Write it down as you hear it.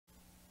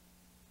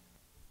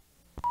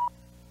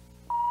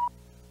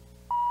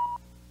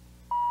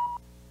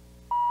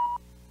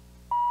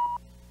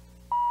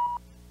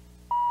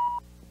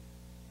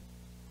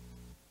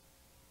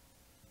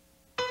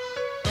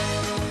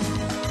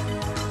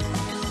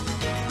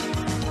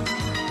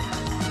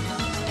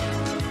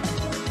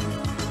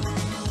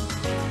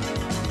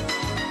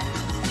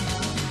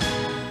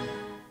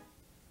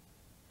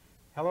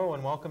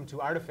and welcome to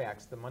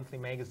Artifacts, the monthly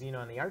magazine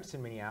on the arts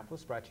in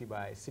Minneapolis, brought to you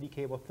by City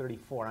Cable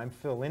 34. I'm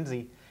Phill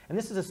Lindsay, and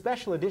this is a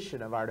special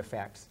edition of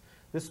Artifacts.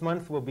 This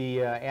month we'll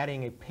be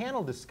adding a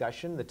panel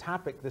discussion. The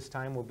topic this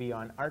time will be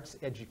on arts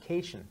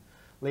education.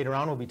 Later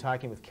on we'll be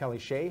talking with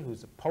Shea,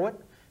 who's a poet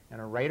and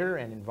a writer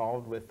and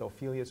involved with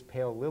Ophelia's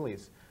Pale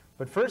Lillies.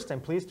 But first,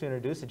 I'm pleased to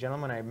introduce a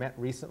gentleman I met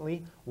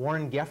recently,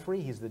 Warren Geffre.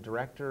 He's the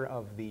director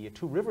of the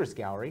Two Rivers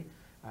Gallery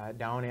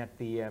down at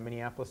the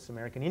Minneapolis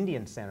American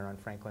Indian Center on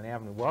Franklin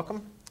Avenue.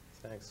 Welcome.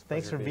 Thanks.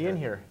 Thanks for being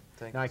here.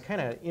 Thanks. Now, I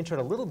kind of introed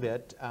a little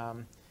bit,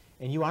 and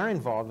you are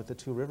involved with the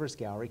Two Rivers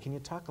Gallery. Can you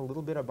talk a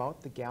little bit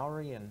about the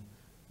gallery and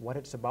what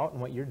it's about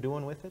and what you're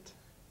doing with it?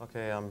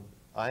 Okay.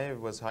 I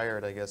was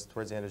hired, I guess,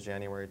 towards the end of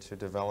January to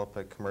develop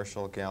a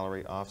commercial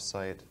gallery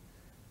off-site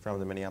from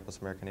the Minneapolis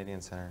American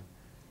Indian Center.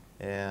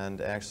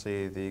 And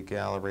actually, the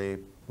gallery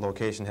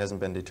location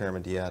hasn't been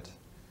determined yet.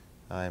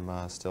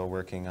 I'm still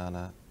working on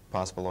a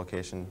possible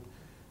location,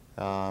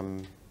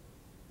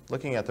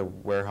 looking at the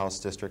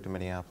warehouse district of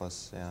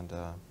Minneapolis, and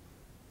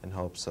in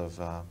hopes of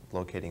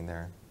locating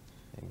there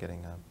and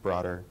getting a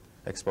broader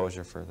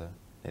exposure for the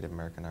Native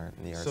American art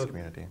and the arts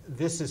community.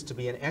 This is to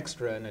be an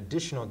extra, an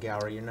additional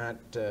gallery. You're not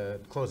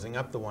closing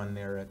up the one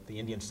there at the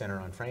Indian Center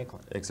on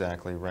Franklin.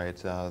 Exactly right.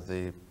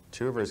 The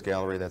Two Rivers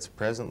Gallery that's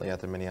presently at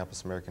the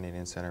Minneapolis American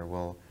Indian Center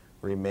will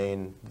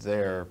remain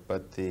there,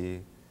 but the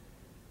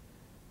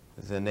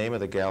name of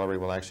the gallery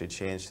will actually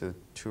change to the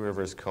Two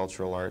Rivers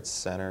Cultural Arts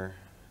Center,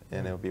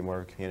 and it'll be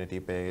more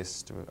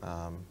community-based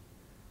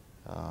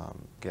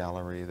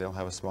gallery. They'll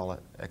have a small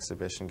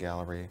exhibition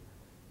gallery,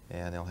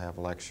 and they'll have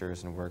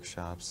lectures and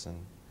workshops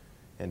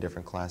and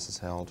different classes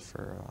held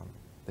for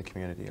the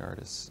community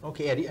artists.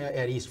 Okay,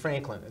 at East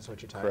Franklin is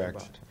what you're talking about.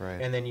 Correct,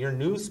 right. And then your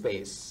new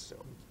space,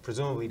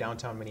 presumably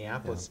downtown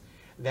Minneapolis,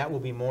 that will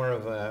be more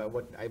of a,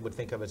 what I would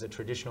think of as a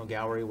traditional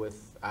gallery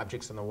with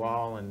objects on the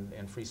wall and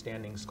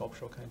freestanding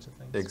sculptural kinds of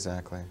things?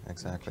 Exactly,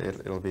 exactly.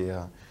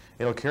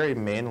 It'll carry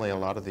mainly a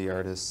lot of the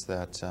artists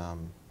that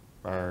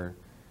are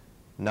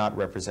not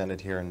represented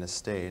here in the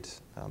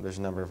state. There's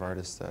a number of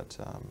artists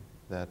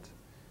that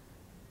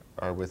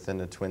are within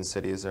the Twin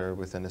Cities or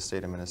within the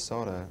state of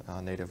Minnesota,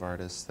 native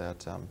artists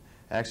that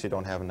actually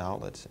don't have an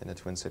outlet in the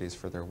Twin Cities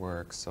for their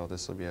work. So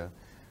this will be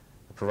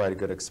provide a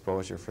good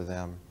exposure for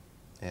them.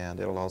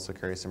 And it'll also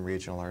carry some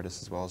regional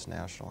artists as well as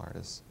national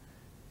artists.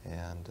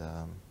 And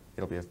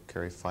it'll be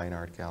carry fine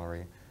art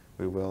gallery.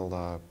 We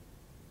will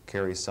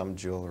carry some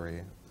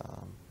jewelry,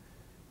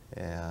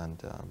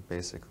 and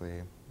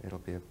basically it'll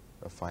be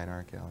a fine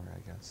art gallery,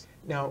 I guess.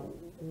 Now,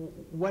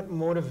 what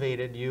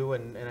motivated you,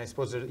 and I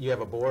suppose you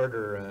have a board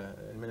or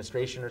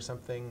administration or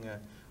something,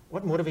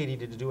 what motivated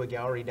you to do a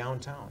gallery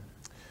downtown?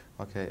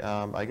 Okay,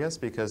 I guess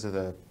because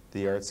of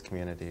the arts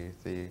community,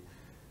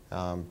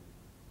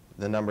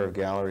 the number of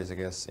galleries, I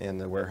guess, in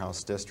the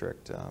warehouse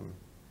district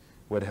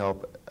would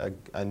help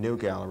a new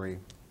gallery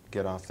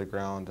get off the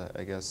ground.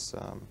 I guess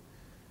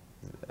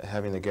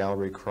having the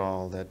gallery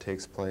crawl that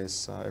takes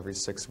place every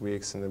 6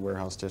 weeks in the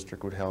warehouse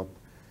district would help,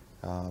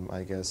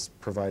 I guess,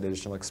 provide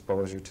additional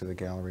exposure to the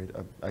gallery,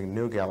 a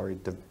new gallery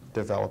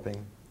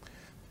developing.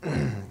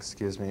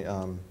 Excuse me.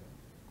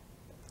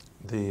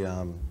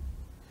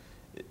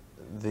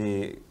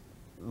 The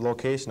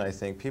location, I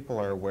think, people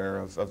are aware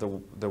of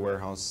the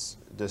warehouse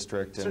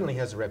district. It certainly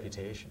has a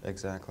reputation.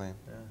 Exactly.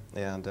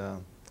 Yeah. And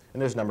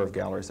there's a number of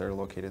galleries that are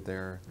located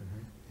there,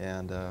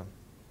 and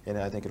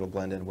I think it'll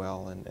blend in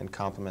well and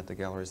complement the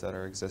galleries that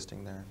are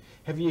existing there.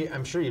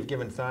 I'm sure you've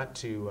given thought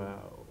to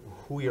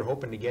who you're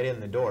hoping to get in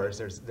the doors.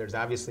 There's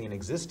obviously an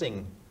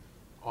existing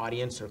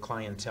audience or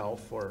clientele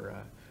for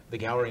the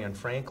gallery on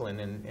Franklin,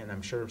 and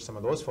I'm sure some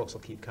of those folks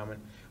will keep coming.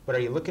 But are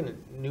you looking at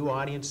new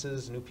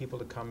audiences, new people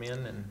to come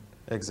in and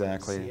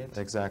exactly, see it?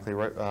 Exactly.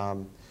 Right.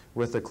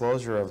 With the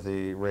closure of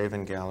the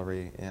Raven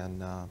Gallery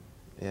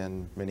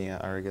in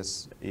Minneapolis, or I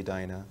guess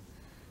Edina,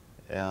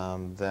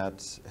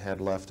 that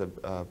had left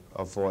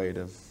a void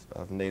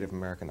of Native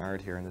American art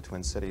here in the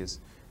Twin Cities.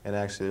 And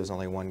actually, there's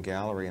only one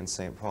gallery in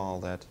St. Paul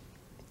that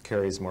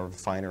carries more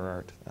finer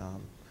art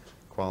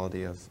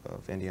quality of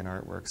Indian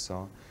artwork.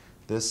 So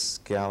this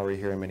gallery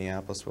here in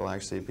Minneapolis will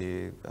actually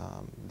be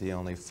the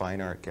only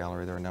fine art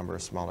gallery. There are a number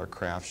of smaller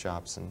craft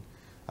shops and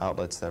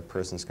outlets that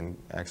persons can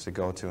actually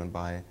go to and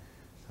buy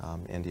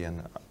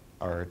Indian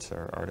art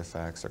or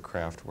artifacts or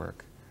craft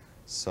work.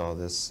 So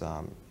this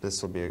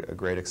will be a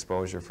great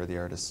exposure for the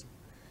artists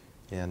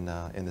in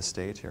the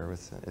state here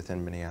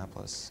within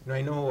Minneapolis. Now,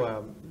 I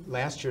know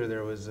last year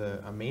there was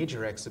a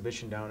major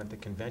exhibition down at the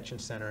Convention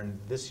Center, and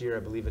this year I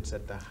believe it's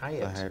at the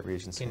Hyatt. The Hyatt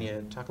Regency. Can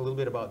you talk a little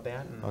bit about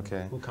that and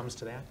okay. who comes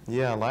to that?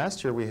 Yeah,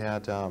 last year we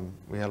had a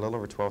little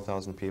over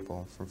 12,000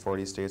 people from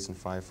 40 states and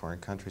 5 foreign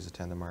countries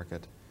attend the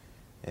market,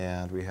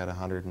 and we had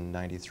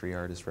 193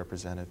 artists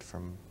represented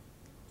from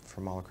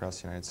all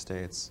across the United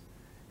States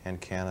and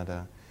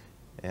Canada.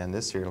 And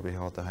this year it'll be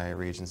held at the Hyatt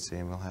Regency,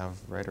 and we'll have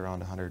right around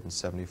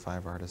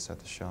 175 artists at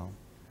the show.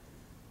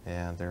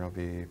 And there will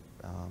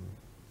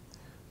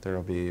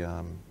be,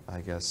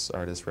 I guess,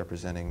 artists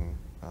representing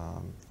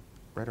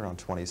right around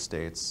 20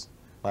 states.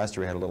 Last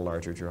year we had a little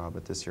larger draw,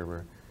 but this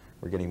year we're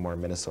we're getting more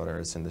Minnesota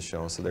artists in the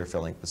show, so they're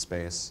filling the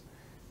space.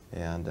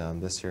 And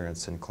this year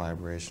it's in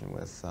collaboration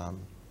with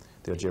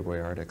the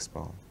Ojibwe Art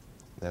Expo.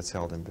 That's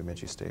held in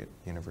Bemidji State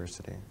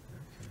University.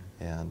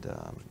 And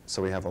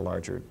so we have a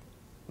larger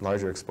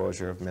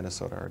exposure of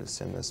Minnesota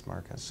artists in this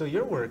market. So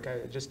your work,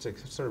 just to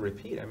sort of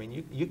repeat, I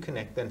mean, you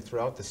connect then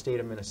throughout the state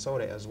of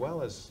Minnesota as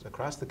well as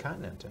across the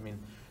continent. I mean,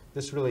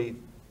 this really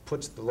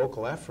puts the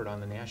local effort on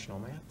the national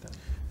map then.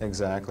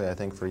 Exactly. I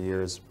think for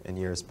years, in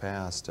years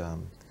past,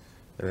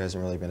 there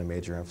hasn't really been a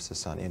major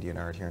emphasis on Indian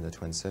art here in the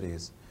Twin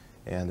Cities.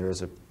 And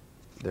there's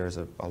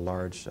a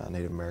large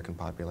Native American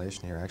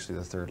population here, actually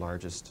the third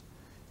largest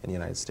in the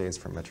United States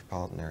for a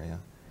metropolitan area.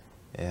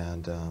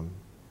 And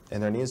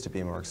there needs to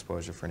be more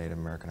exposure for Native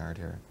American art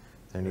here.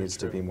 There needs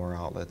to be more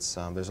outlets.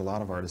 There's a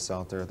lot of artists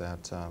out there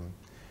that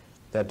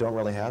don't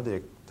really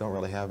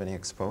have any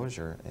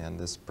exposure, and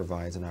this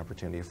provides an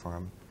opportunity for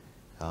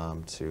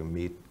them to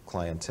meet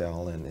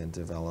clientele and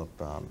develop,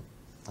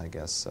 I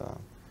guess,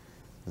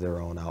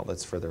 their own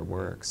outlets for their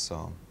work.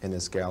 So, and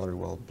this gallery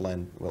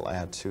will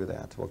add to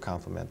that, will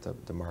complement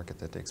the market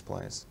that takes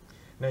place.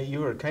 Now, you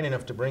were kind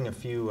enough to bring a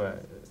few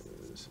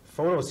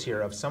photos here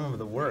of some of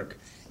the work,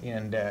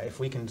 and if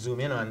we can zoom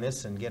in on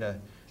this and get a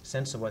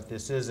sense of what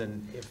this is,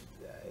 and if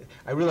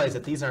I realize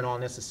that these aren't all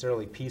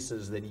necessarily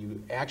pieces that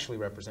you actually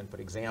represent, but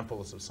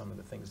examples of some of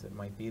the things that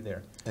might be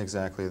there.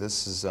 Exactly.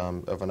 This is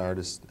of an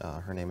artist.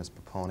 Her name is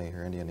Paponi.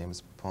 Her Indian name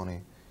is Paponi,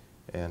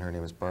 and her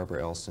name is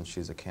Barbara Elston.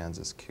 She's a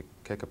Kansas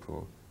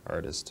Kickapoo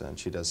artist, and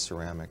she does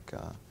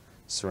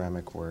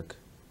ceramic work.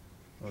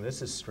 Well,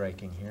 this is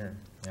striking here.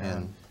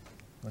 Yeah.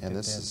 And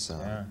this is.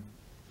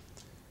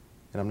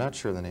 And I'm not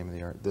sure the name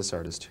of this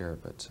artist here,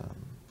 but.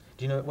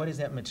 Do you know, what is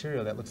that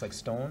material? That looks like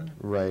stone?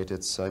 Right.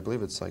 I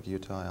believe it's like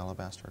Utah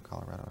alabaster or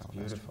Colorado alabaster.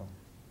 Beautiful.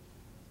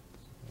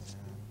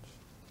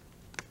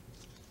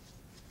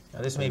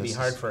 Now this may be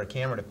hard for a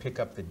camera to pick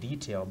up the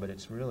detail, but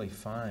it's really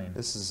fine.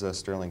 This is a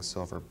sterling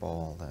silver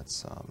bowl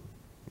that's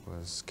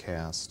was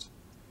cast,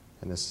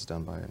 and this is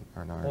done by an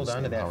artist. Hold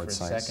on to that for a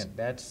Sykes. second.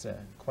 That's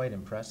quite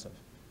impressive.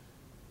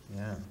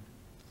 Yeah.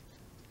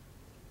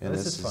 And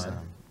this is fun.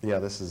 Yeah,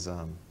 this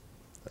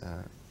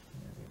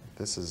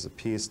is a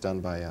piece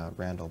done by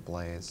Randall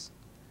Blaze.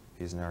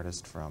 He's an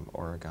artist from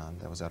Oregon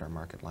that was at our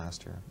market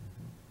last year.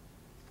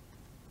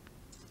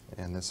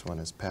 Mm-hmm. And this one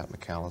is Pat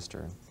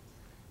McAllister,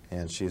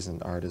 and she's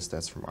an artist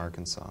that's from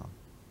Arkansas.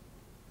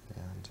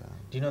 And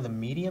do you know the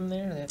medium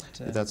there?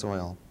 that's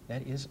oil.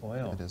 That is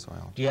oil. It is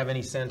oil. Do you have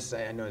any sense?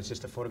 I know it's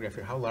just a photograph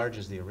here. How large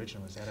is the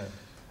original? Is that a?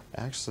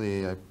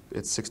 Actually,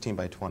 it's 16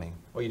 by 20.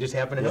 Oh, you just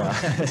happen to know?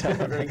 Yeah.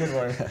 Very good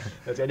one.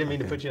 I didn't mean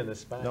to put you on the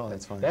spot. No,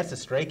 that's fine. That's a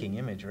striking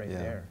image right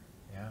there.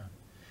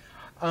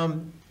 Yeah.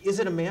 Is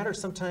it a matter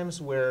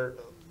sometimes where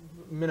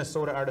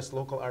Minnesota artists,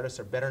 local artists,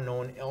 are better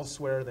known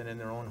elsewhere than in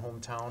their own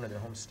hometown or their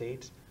home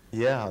state?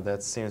 Yeah,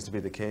 that seems to be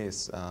the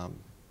case.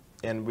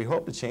 And we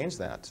hope to change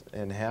that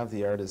and have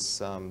the artists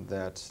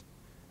that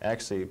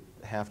actually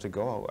have to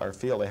go, or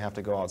feel they have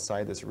to go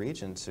outside this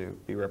region to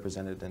be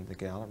represented in the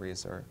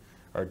galleries or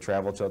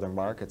travel to other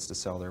markets to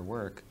sell their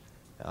work.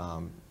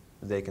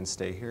 They can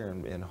stay here,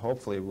 and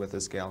hopefully with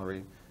this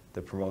gallery,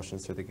 the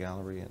promotions through the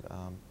gallery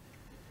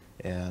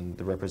and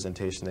the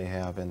representation they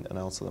have, and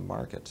also the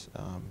market,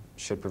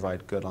 should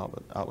provide good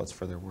outlets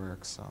for their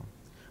work. So.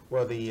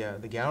 Well,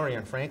 the gallery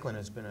on Franklin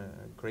has been a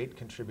great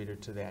contributor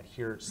to that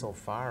here so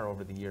far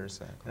over the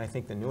years. Exactly. And I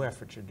think the new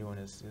effort you're doing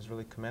is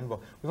really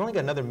commendable. We've only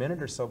got another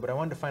minute or so, but I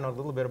wanted to find out a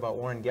little bit about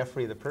Warren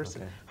Geffre, the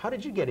person. Okay. How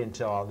did you get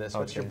into all this?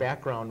 What's your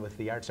background with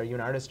the arts? Are you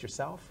an artist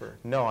yourself? Or?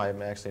 No,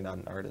 I'm actually not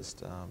an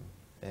artist.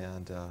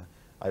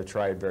 I've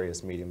tried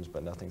various mediums,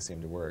 but nothing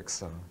seemed to work.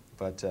 So,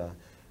 but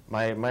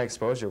my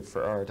exposure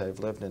for art, I've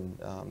lived in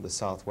the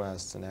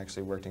Southwest and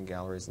actually worked in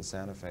galleries in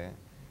Santa Fe.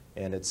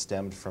 And it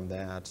stemmed from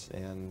that,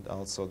 and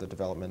also the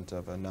development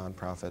of a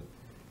nonprofit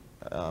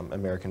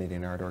American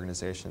Indian Art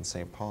Organization in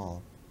St.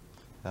 Paul,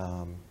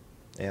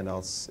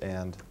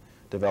 and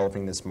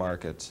developing this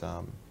market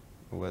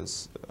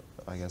was,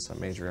 I guess, a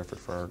major effort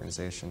for our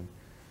organization.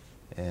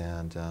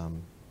 And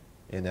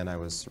then I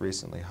was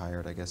recently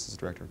hired, I guess, as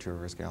director of Two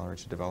Rivers Gallery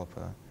to develop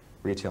a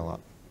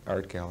retail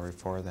art gallery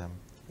for them.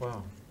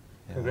 Wow!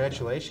 And,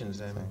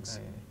 congratulations! I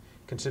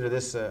consider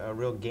this a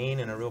real gain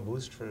and a real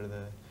boost for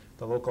the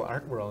local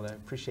art world. I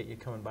appreciate you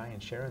coming by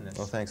and sharing this.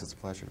 Well, thanks. It's a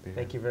pleasure to be here.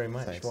 Thank you very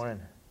much, Thanks. Warren.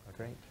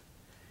 Great.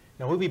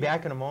 Now, we'll be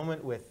back in a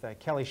moment with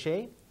Kelly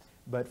Shea,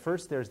 but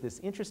first there's this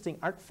interesting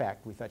art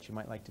fact we thought you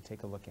might like to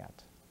take a look at.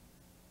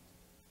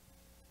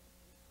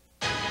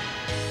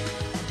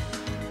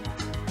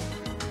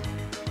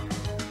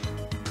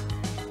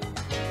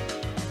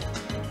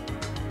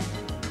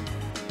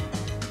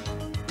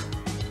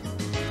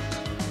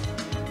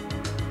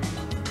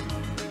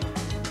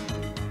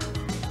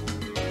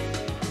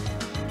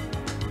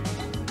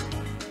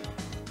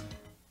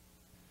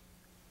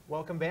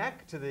 Welcome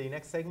back to the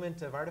next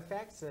segment of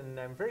Artifacts, and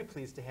I'm very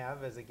pleased to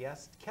have as a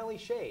guest Kelly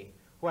Shea,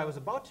 who I was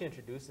about to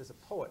introduce as a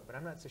poet, but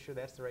I'm not so sure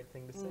that's the right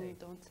thing to say.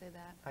 Don't say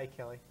that. Hi,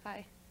 Kelly.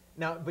 Hi.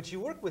 Now, but you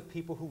work with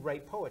people who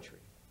write poetry.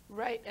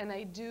 Right, and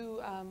I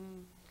do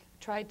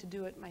tried to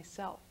do it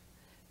myself.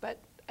 But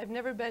I've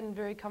never been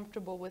very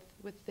comfortable with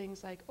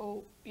things like,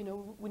 oh, you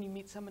know, when you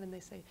meet someone and they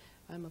say,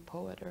 I'm a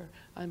poet or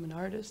I'm an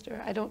artist,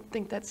 or I don't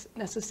think that's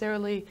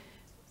necessarily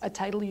a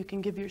title you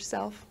can give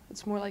yourself.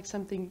 It's more like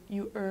something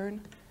you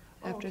earn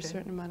after a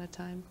certain amount of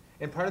time.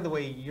 And part of the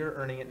way you're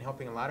earning it and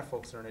helping a lot of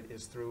folks earn it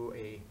is through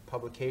a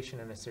publication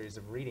and a series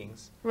of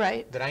readings.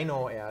 Right. That I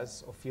know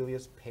as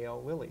Ophelia's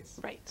Pale Lillies.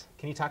 Right.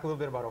 Can you talk a little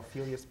bit about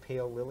Ophelia's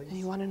Pale Lillies? And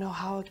you want to know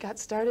how it got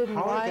started and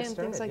why and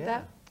things like yeah.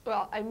 that?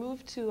 Well, I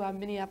moved to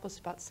Minneapolis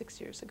about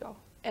 6 years ago,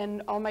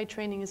 and all my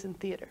training is in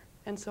theater.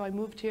 And so I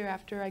moved here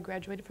after I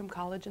graduated from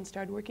college and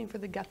started working for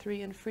the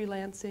Geffre and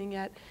freelancing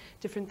at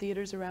different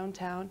theaters around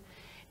town.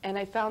 And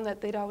I found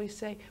that they'd always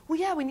say, well,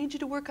 yeah, we need you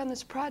to work on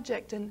this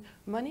project. And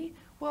money?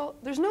 Well,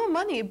 there's no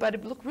money, but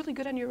it looked really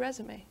good on your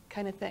resume,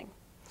 kind of thing.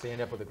 So you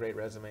end up with a great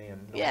resume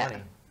and no Yeah.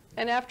 money.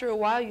 And after a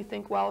while, you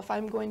think, well, if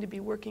I'm going to be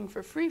working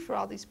for free for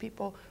all these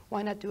people,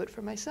 why not do it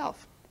for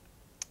myself?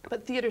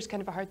 But theater's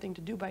kind of a hard thing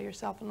to do by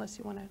yourself unless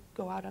you want to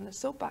go out on a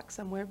soapbox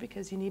somewhere,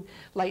 because you need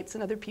lights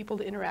and other people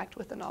to interact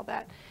with and all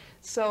that.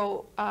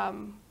 So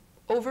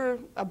over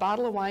a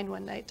bottle of wine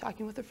one night,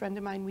 talking with a friend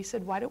of mine, we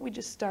said, why don't we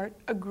just start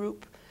a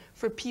group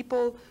for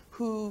people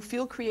who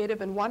feel creative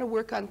and want to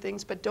work on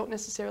things but don't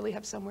necessarily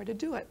have somewhere to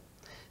do it.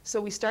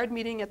 So we started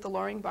meeting at the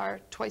Loring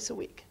Bar twice a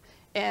week.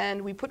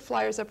 And we put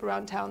flyers up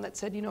around town that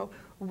said, you know,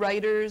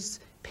 writers,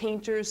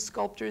 painters,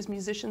 sculptors,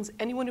 musicians,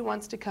 anyone who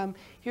wants to come,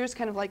 here's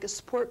kind of like a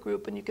support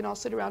group, and you can all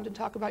sit around and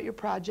talk about your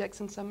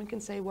projects, and someone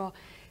can say, well,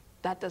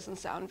 that doesn't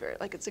sound very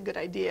like it's a good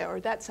idea, or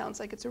that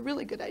sounds like it's a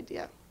really good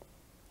idea.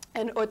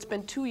 And it's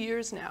been 2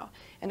 years now,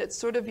 and it's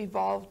sort of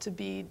evolved to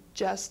be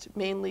just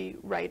mainly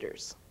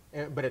writers.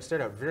 But it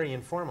started out very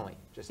informally,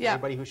 just Yeah.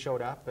 anybody who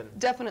showed up. And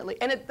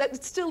Definitely, and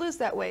it still is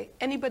that way.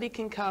 Anybody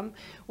can come.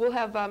 We'll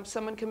have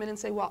someone come in and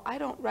say, well, I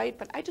don't write,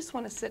 but I just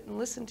want to sit and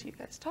listen to you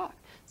guys talk.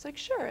 It's like,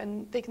 sure,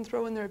 and they can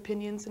throw in their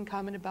opinions and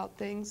comment about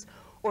things.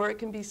 Or it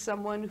can be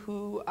someone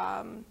who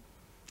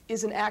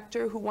is an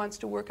actor who wants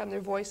to work on their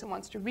voice and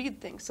wants to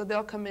read things. So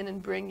they'll come in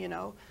and bring, you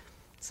know,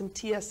 some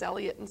T.S.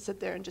 Eliot and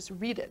sit there and just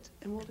read it.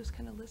 And we'll just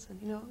kind of listen.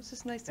 You know, it's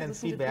just nice to and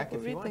listen to feedback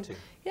people if read you want things.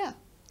 to. Yeah.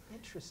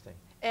 Interesting.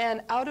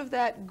 And out of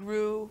that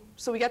grew,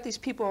 so we got these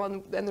people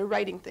and they're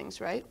writing things,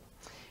 right?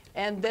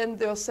 And then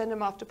they'll send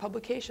them off to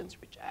publications,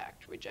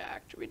 reject,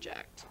 reject,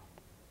 reject.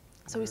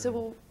 So we said,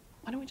 well,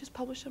 why don't we just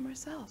publish them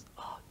ourselves?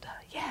 Oh, duh,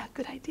 yeah,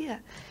 good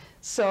idea.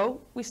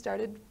 So we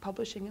started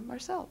publishing them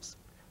ourselves.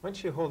 Why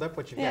don't you hold up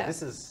what you've Yeah. got?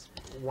 This is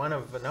one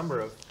of a number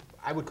of,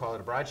 I would call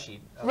it a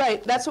broadsheet.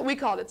 Right, that's what we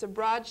call it. It's a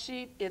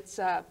broadsheet, it's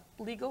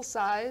legal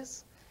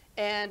size,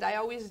 and I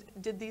always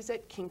did these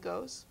at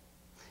Kinko's.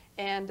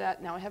 And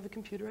now I have a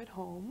computer at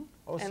home.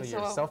 Oh, and so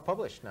you're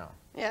self-published now.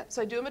 Yeah,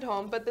 so I do them at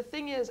home. But the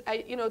thing is,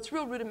 you know, it's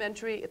real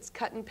rudimentary. It's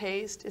cut and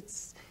paste.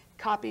 It's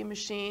copy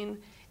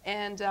machine.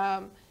 And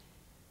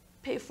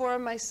pay for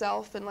them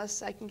myself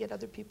unless I can get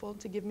other people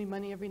to give me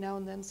money every now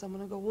and then.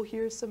 Someone will go, well,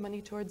 here's some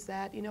money towards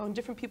that. You know, and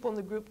different people in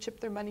the group chip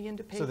their money in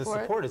to pay for it. So the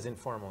support is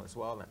informal as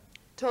well then?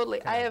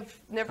 Totally. I Kinda have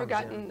never comes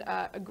gotten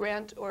a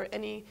grant or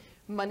any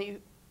money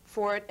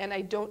for it, and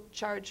I don't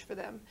charge for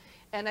them.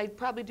 And I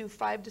probably do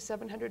 $500 to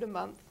 $700 a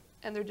month.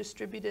 And they're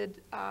distributed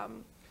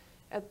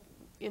at,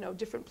 you know,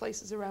 different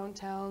places around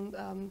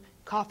town,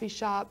 coffee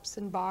shops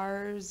and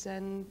bars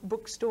and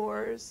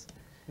bookstores.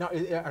 Now,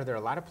 are there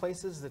a lot of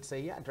places that say,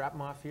 yeah, drop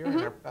them off here?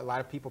 And are a lot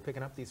of people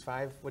picking up these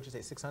what'd you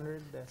say,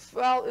 600?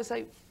 Well, it's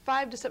like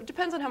 5 to 7,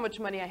 depends on how much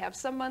money I have.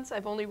 Some months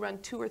I've only run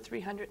 200 or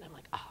 300, and I'm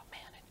like, oh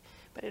man,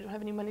 but I don't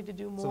have any money to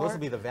do more. So those will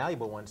be the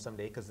valuable ones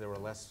someday because there were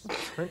less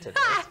printed.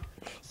 Right?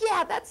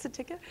 Yeah, that's the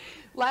ticket.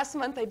 Last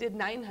month I did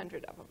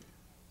 900 of them.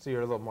 So you're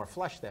a little more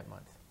flush that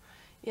month.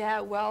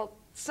 Yeah, well,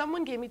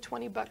 someone gave me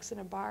 $20 in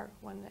a bar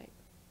one night.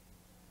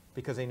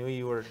 Because they knew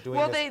you were doing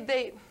Well, this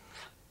they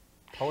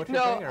poetry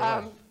thing, or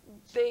what?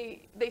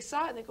 they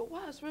saw it and they go,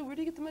 wow, so where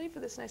do you get the money for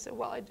this? And I said,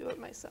 well, I do it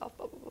myself,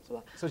 blah, blah, blah,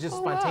 blah. So just Oh,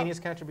 spontaneous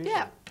wow. contribution?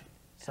 Yeah. I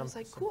Some- was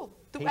like, some cool.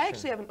 I patron.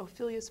 actually have an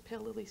Ophelia's Pale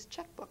Lillies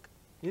checkbook.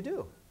 You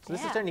do. So this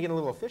is Yeah. starting to get a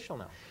little official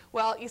now.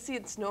 Well, you see,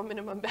 it's no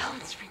minimum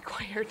balance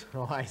required.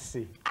 Oh, I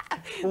see.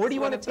 Well, where do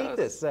you want to It's one take of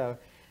this?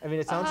 I mean,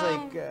 it sounds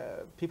like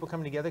Um, people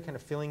coming together, kind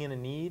of filling in a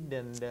need,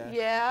 and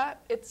Yeah,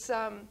 it's,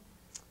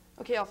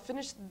 okay, I'll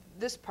finish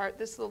this part,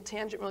 this little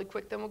tangent really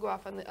quick, then we'll go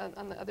off on the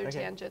other Okay.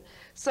 tangent.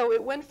 So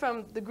it went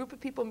from the group of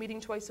people meeting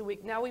twice a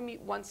week, now we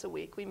meet once a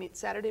week. We meet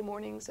Saturday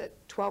mornings at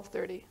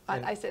 12:30.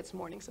 And- I say it's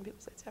morning, some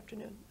people say it's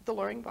afternoon, at the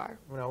Loring Bar.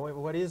 you know,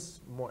 what is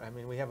more? I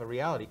mean, we have a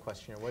reality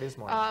question here. What is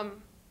more?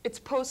 It's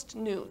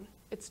post-noon.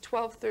 It's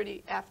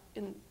 12:30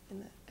 in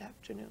the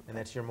afternoon. And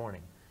that's your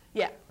morning.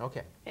 Yeah,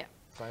 Okay. yeah.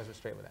 As long as we're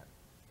straight with that.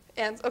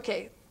 And,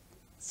 okay,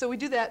 so we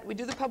do that. We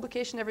do the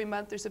publication every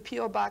month. There's a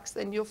P.O. box,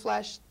 then you'll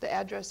flash the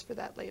address for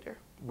that later,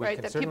 We right?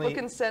 can That people certainly-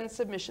 can send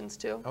submissions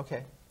to.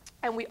 Okay.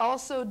 And we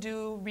also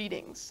do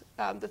readings,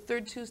 the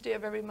third Tuesday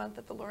of every month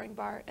at the Loring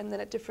Bar, and then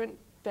at different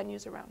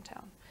venues around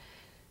town.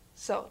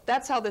 So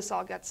that's how this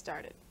all got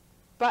started.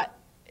 But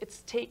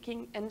it's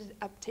ended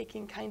up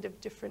taking kind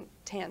of different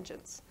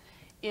tangents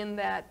in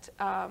that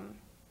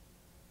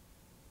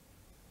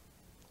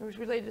It was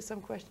related to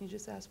some question you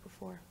just asked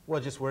before. Well,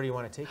 just where do you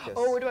want to take this?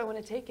 Oh, where do I want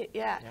to take it?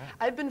 Yeah. Yeah.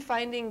 I've been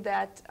finding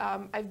that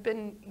I've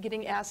been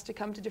getting asked to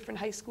come to different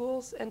high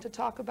schools and to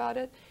talk about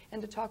it and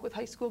to talk with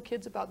high school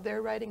kids about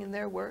their writing and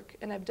their work.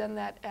 And I've done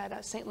that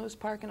at St. Louis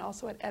Park and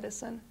also at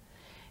Edison.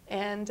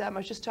 And I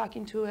was just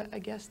talking to a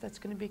guest that's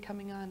going to be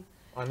coming on.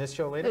 On this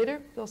show later?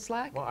 Later, Bill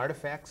Slack. Well,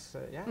 Artifacts,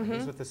 yeah,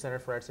 he's with the Center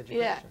for Arts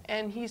Education. Yeah,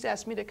 and he's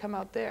asked me to come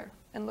out there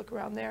and look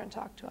around there and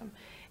talk to him.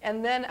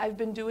 And then I've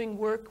been doing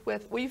work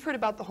with, well, you've heard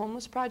about the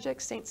Homeless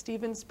Project. St.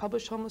 Stephen's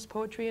published homeless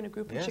poetry, and a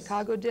group in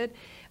Chicago did.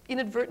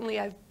 Inadvertently,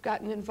 I've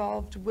gotten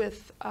involved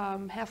with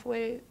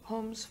halfway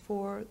homes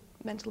for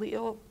mentally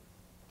ill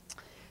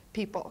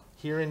people.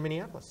 Here in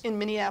Minneapolis? In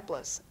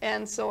Minneapolis.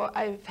 And so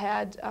I've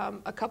had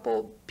a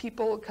couple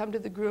people come to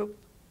the group,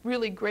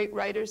 really great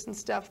writers and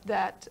stuff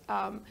that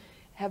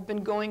have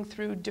been going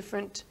through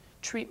different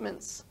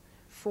treatments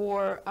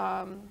for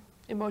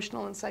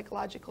emotional and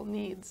psychological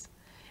needs.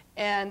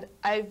 And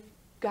I've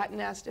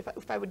gotten asked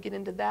if I would get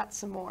into that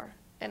some more.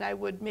 And I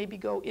would maybe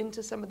go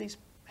into some of these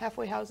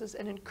halfway houses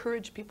and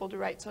encourage people to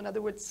write. So in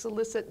other words,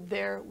 solicit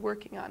their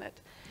working on it.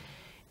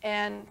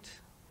 And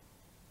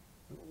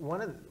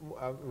one of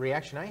the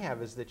reaction I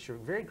have is that you're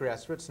very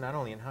grassroots, not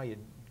only in how you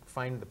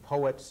find the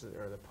poets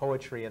or the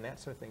poetry and that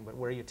sort of thing, but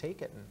where you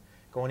take it and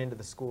going into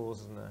the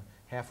schools and the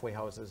halfway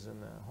houses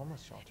and the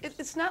homeless shelters.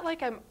 It's not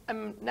like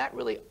I'm not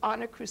really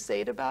on a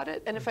crusade about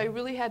it. And if I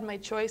really had my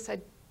choice,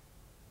 I'd,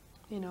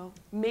 you know,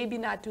 maybe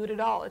not do it at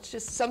all. It's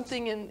just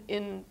something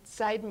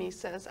inside me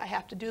says I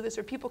have to do this,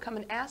 or people come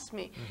and ask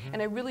me,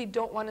 and I really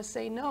don't want to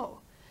say no.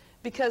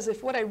 Because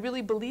if what I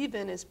really believe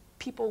in is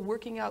people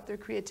working out their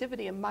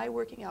creativity and my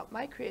working out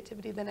my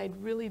creativity, then I'd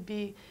really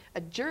be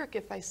a jerk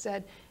if I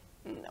said,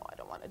 no, I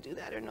don't want to do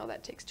that, or no,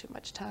 that takes too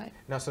much time.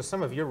 Now, so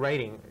some of your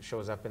writing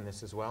shows up in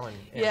this as well, and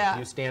yeah.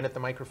 You stand at the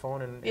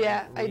microphone and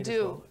yeah, read I do.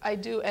 as well? I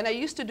do, and I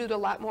used to do it a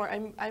lot more.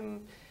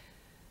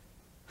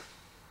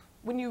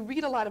 When you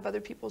read a lot of other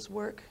people's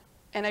work,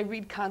 and I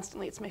read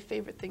constantly, it's my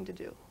favorite thing to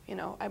do. You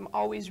know, I'm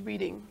always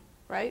reading,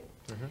 right?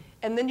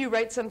 And then you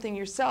write something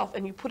yourself,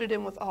 and you put it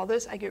in with all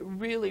this. I get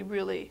really,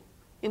 really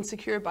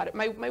insecure about it.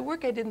 My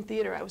work I did in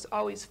theater, I was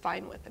always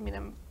fine with. I mean,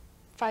 I'm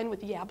fine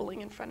with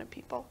yabbling in front of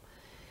people.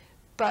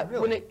 But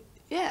really? when it,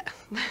 yeah.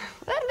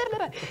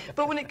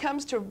 But when it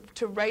comes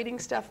to writing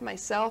stuff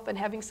myself and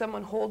having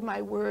someone hold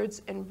my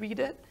words and read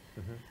it,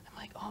 I'm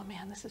like, oh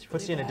man, this is really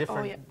Puts you in a bad.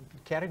 different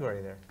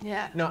category there.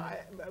 Yeah. No,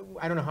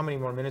 I don't know how many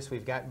more minutes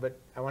we've got, but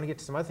I want to get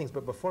to some other things.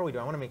 But before we do,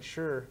 I want to make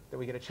sure that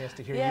we get a chance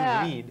to hear you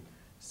read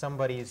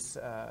somebody's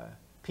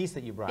piece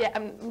that you brought. Yeah,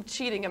 I'm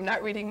cheating. I'm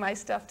not reading my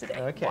stuff today.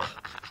 Okay.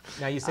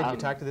 Now, you said you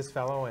talked to this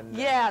fellow and...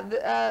 Yeah,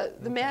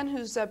 the man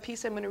whose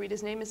piece I'm going to read,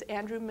 his name is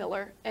Andrew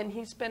Miller, and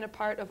he's been a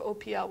part of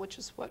OPL, which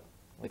is what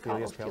we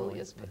call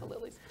Ophelia's Phill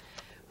Lillies,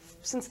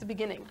 since the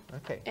beginning.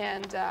 Okay.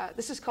 And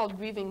this is called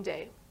Grieving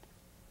Day.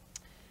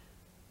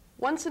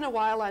 Once in a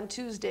while on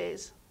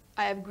Tuesdays,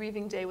 I have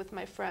grieving day with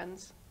my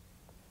friends.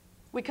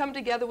 We come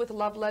together with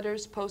love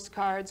letters,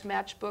 postcards,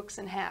 matchbooks,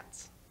 and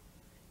hats.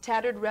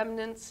 Tattered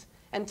remnants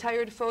and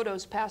tired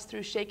photos pass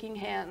through shaking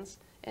hands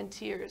and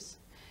tears.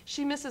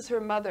 She misses her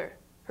mother,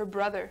 her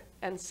brother,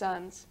 and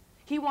sons.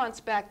 He wants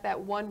back that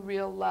one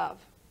real love.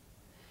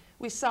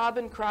 We sob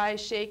and cry,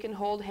 shake and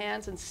hold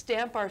hands, and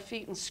stamp our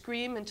feet and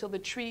scream until the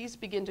trees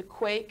begin to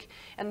quake,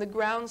 and the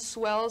ground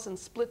swells and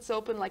splits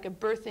open like a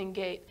birthing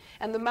gate,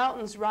 and the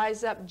mountains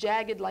rise up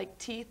jagged like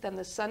teeth, and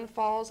the sun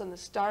falls and the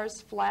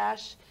stars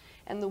flash,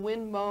 and the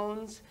wind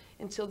moans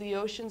until the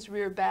oceans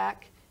rear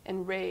back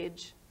and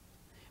rage.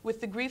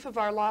 With the grief of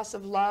our loss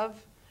of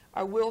love,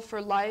 our will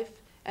for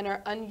life, and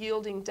our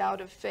unyielding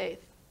doubt of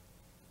faith.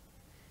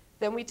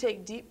 Then we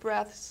take deep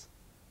breaths,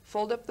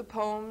 fold up the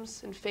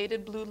poems and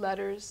faded blue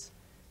letters,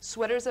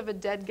 sweaters of a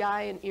dead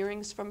guy and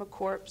earrings from a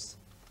corpse,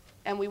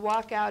 and we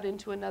walk out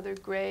into another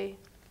gray,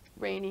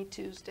 rainy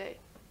Tuesday.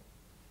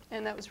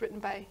 And that was written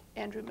by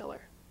Andrew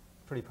Miller.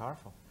 Pretty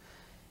powerful.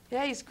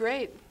 Yeah, he's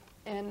great.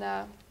 And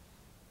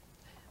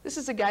this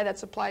is a guy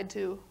that's applied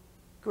to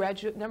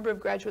number of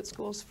graduate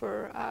schools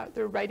for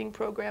their writing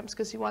programs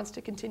because he wants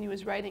to continue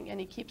his writing, and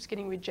he keeps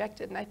getting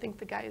rejected, and I think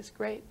the guy is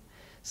great.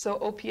 So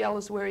OPL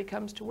is where he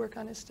comes to work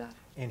on his stuff.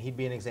 And he'd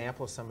be an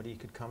example of somebody who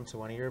could come to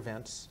one of your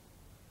events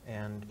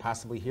and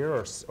possibly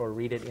hear or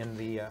read it in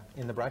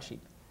the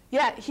broadsheet.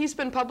 Yeah, he's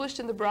been published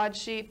in the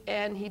broadsheet,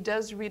 and he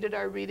does read at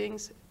our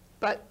readings.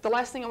 But the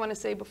last thing I want to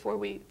say before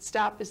we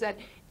stop is that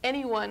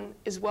anyone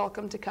is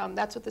welcome to come.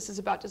 That's what this is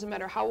about. Doesn't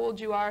matter how old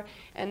you are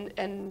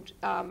and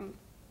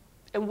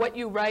what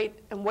you write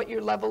and what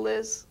your level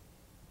is.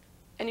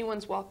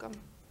 Anyone's welcome.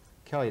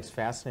 Kelly, it's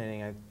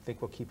fascinating. I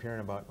think we'll keep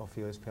hearing about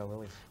Ophelia's Pale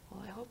Lilies.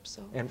 Well, I hope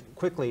so. And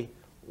quickly,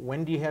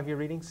 when do you have your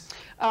readings?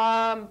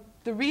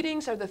 The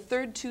readings are the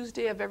third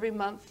Tuesday of every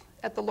month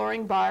at the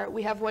Loring Bar.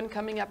 We have one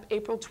coming up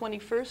April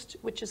 21st,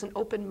 which is an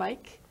open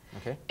mic.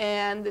 Okay.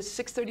 And the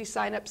 6:30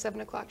 sign-up,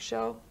 7 o'clock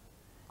show.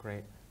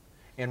 Great.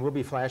 And we'll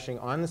be flashing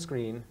on the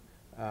screen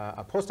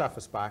a post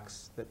office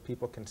box that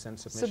people can send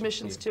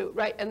submissions to.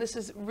 Right, and this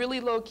is really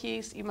low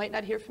key. So you might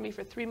not hear from me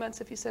for 3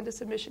 months if you send a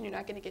submission. You're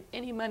not going to get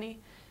any money.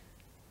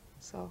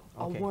 So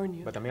I'll Okay, warn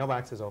you. but the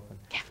mailbox is open.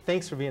 Yeah.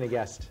 Thanks for being a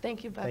guest.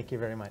 Thank you, Bud. Thank you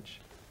very much.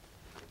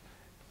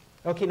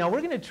 Okay, now we're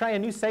going to try a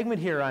new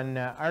segment here on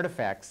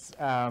artifacts.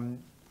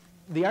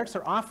 The arts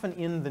are often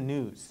in the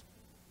news.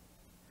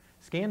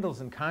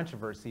 Scandals and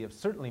controversy have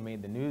certainly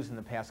made the news in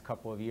the past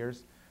couple of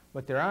years,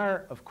 but there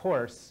are, of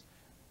course,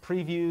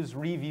 previews,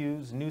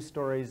 reviews, news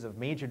stories of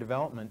major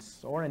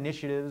developments or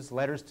initiatives,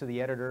 letters to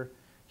the editor,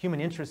 human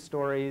interest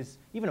stories,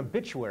 even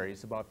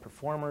obituaries about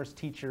performers,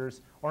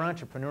 teachers, or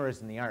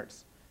entrepreneurs in the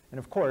arts, and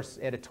of course,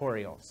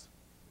 editorials.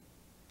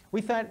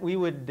 We thought we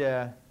would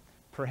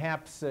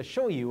perhaps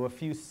show you a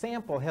few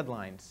sample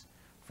headlines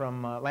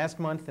from last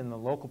month in the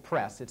local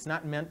press. It's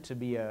not meant to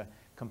be a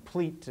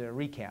complete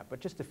recap, but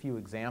just a few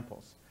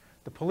examples.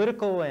 The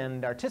political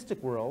and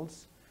artistic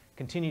worlds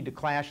continued to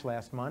clash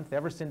last month.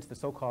 Ever since the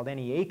so-called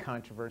NEA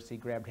controversy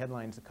grabbed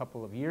headlines a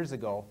couple of years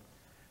ago,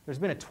 there's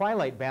been a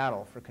twilight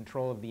battle for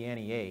control of the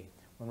NEA.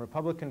 When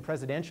Republican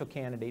presidential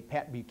candidate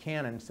Pat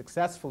Buchanan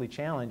successfully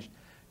challenged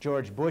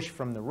George Bush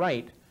from the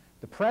right,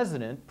 the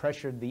president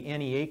pressured the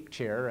NEA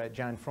chair,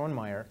 John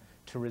Frohnmeyer,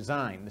 to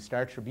resign. The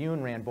Star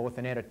Tribune ran both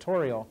an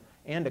editorial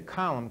and a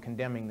column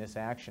condemning this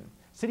action.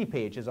 City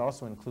Page has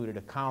also included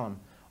a column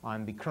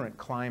on the current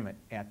climate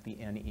at the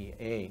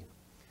NEA.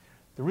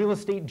 The Real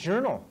Estate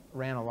Journal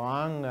ran a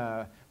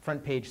long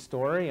front-page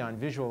story on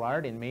visual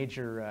art in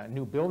major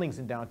new buildings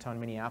in downtown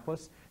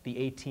Minneapolis.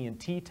 The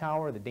AT&T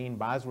Tower, the Dane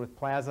Bosworth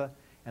Plaza,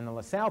 and the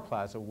LaSalle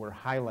Plaza were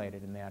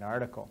highlighted in that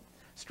article.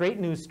 Straight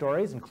news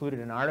stories included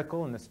an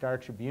article in the Star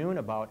Tribune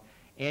about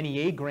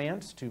NEA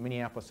grants to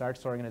Minneapolis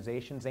arts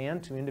organizations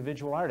and to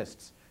individual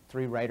artists.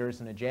 3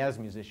 writers and a jazz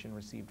musician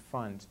received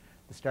funds.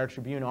 The Star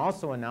Tribune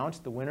also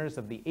announced the winners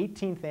of the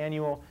 18th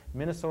annual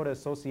Minnesota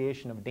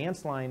Association of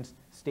Dance Lines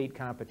state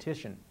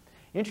competition.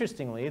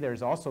 Interestingly,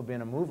 there's also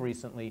been a move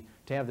recently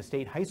to have the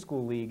State High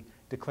School League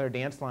declare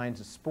dance lines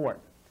a sport.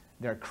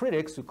 There are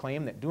critics who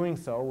claim that doing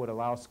so would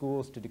allow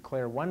schools to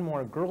declare one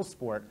more girls'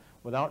 sport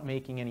without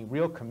making any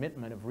real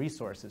commitment of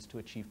resources to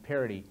achieve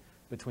parity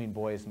between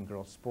boys and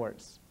girls'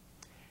 sports.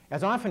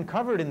 As often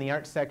covered in the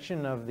arts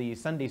section of the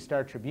Sunday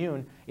Star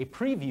Tribune, a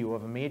preview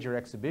of a major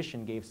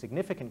exhibition gave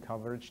significant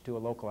coverage to a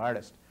local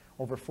artist.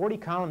 Over 40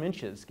 column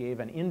inches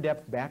gave an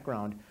in-depth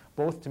background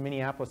both to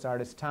Minneapolis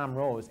artist Tom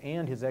Rose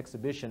and his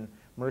exhibition,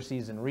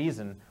 Mercies and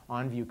Reason,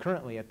 on view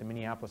currently at the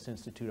Minneapolis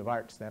Institute of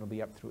Arts. That'll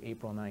be up through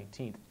April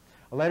 19th.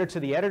 A letter to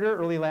the editor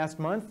early last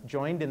month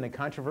joined in the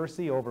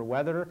controversy over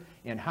whether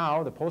and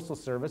how the Postal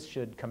Service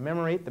should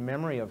commemorate the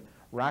memory of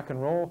rock and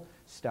roll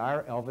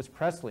star Elvis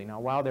Presley. Now,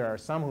 while there are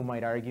some who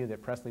might argue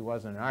that Presley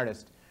wasn't an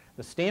artist,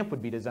 the stamp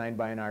would be designed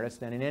by an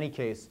artist, and in any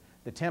case,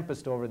 the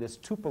tempest over this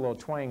Tupelo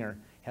twanger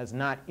has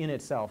not in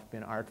itself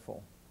been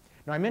artful.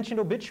 Now, I mentioned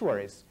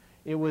obituaries.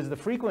 It was the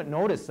frequent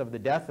notice of the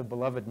death of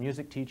beloved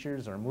music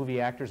teachers or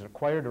movie actors or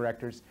choir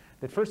directors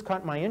that first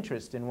caught my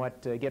interest in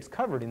what gets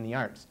covered in the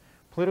arts.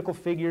 Political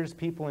figures,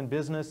 people in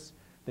business,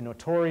 the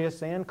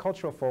notorious, and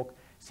cultural folk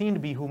seem to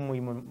be whom we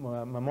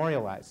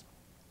memorialize.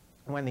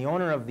 When the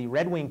owner of the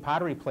Red Wing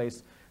Pottery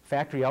Place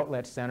Factory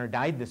Outlet Center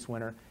died this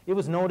winter, it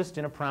was noticed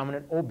in a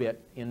prominent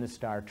obit in the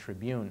Star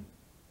Tribune.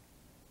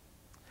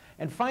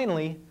 And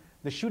finally,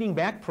 the Shooting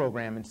Back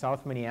program in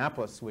South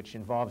Minneapolis, which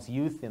involves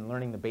youth in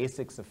learning the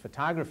basics of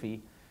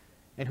photography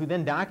and who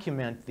then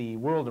document the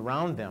world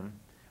around them,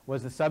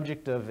 was the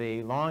subject of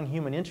a long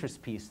human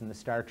interest piece in the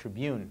Star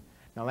Tribune.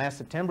 Now, last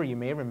September, you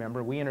may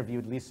remember, we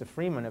interviewed Lisa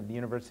Freeman of the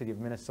University of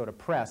Minnesota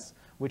Press,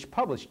 which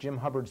published Jim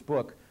Hubbard's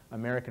book,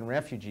 American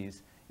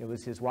Refugees. It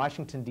was his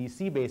Washington,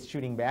 D.C.-based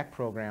Shooting Back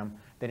program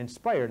that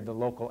inspired the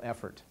local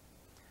effort.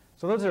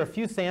 So those are a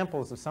few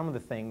samples of some of the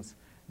things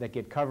that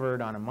get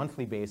covered on a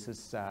monthly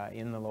basis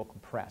in the local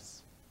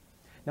press.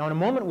 Now, in a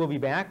moment, we'll be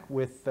back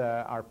with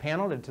our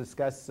panel to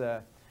discuss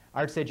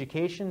arts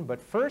education,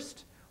 but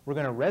first, we're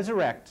going to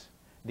resurrect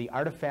the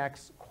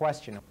Artifacts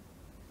question.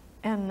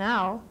 And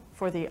now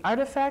for the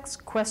Artifacts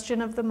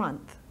Question of the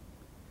Month.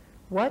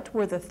 What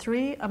were the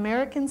 3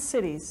 American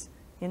cities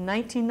in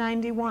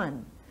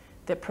 1991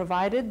 that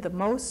provided the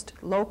most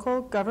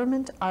local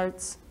government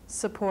arts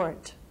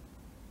support?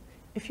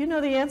 If you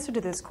know the answer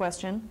to this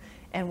question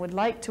and would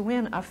like to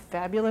win a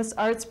fabulous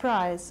arts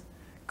prize,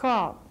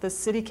 call the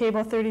City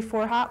Cable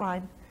 34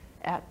 hotline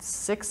at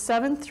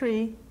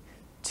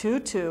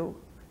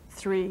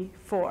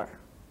 673-2234.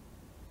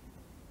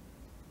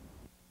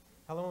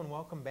 Hello and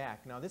welcome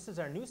back. Now, this is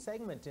our new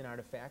segment in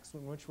Artifacts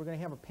in which we're going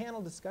to have a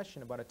panel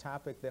discussion about a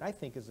topic that I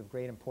think is of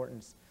great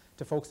importance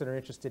to folks that are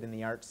interested in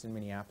the arts in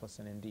Minneapolis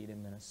and indeed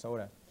in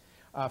Minnesota.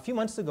 A few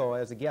months ago,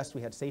 as a guest,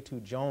 we had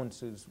Setu Jones,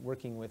 who's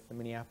working with the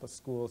Minneapolis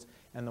schools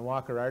and the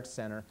Walker Arts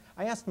Center.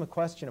 I asked him a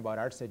question about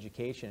arts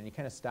education, and he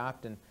kind of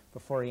stopped, and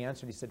before he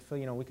answered, he said, Phil,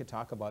 you know, we could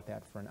talk about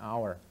that for an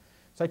hour.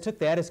 So I took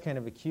that as kind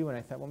of a cue, and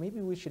I thought, well,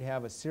 maybe we should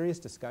have a serious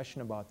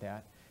discussion about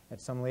that at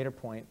some later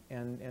point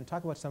and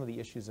talk about some of the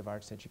issues of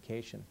arts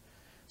education.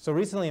 So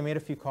recently I made a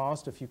few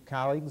calls to a few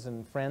colleagues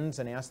and friends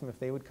and asked them if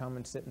they would come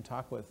and sit and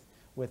talk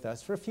with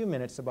us for a few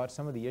minutes about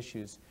some of the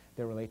issues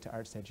that relate to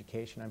arts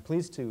education. I'm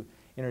pleased to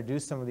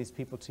introduce some of these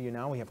people to you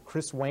now. We have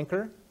Kris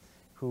Wenker,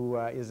 who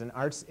is an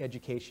arts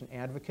education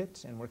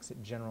advocate and works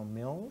at General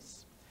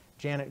Mills.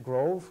 Janet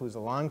Grove, who's a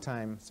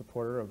longtime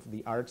supporter of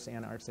the arts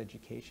and arts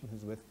education,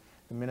 who's with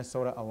the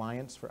Minnesota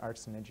Alliance for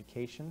Arts and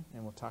Education,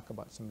 and we'll talk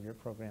about some of your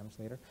programs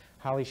later.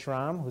 Holly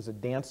Schramm, who's a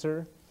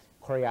dancer,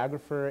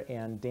 choreographer,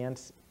 and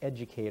dance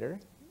educator.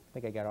 I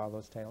think I got all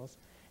those titles.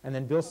 And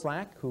then Bill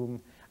Slack,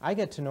 whom I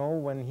got to know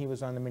when he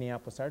was on the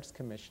Minneapolis Arts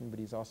Commission, but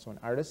he's also an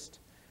artist,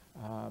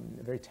 a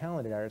very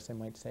talented artist, I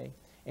might say.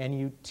 And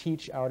you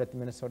teach out at the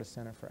Minnesota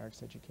Center for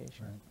Arts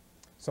Education. Right.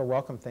 So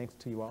welcome, thanks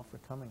to you all for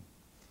coming.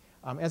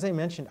 As I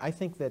mentioned, I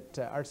think that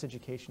arts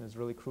education is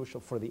really crucial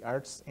for the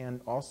arts and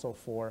also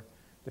for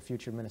the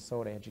future of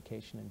Minnesota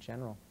education in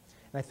general.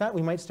 And I thought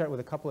we might start with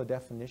a couple of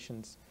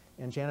definitions.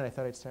 And Janet, I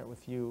thought I'd start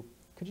with you.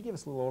 Could you give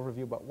us a little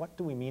overview about what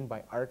do we mean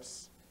by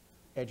arts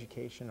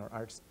education or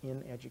arts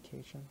in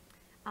education?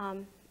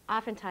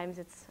 Oftentimes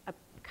it's a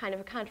kind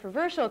of a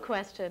controversial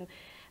question,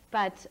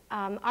 but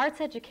arts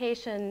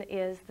education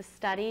is the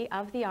study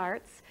of the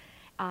arts.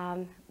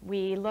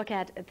 We look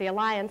at the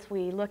Alliance,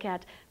 we look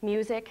at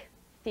music,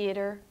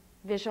 theater,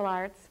 visual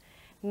arts,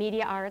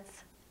 media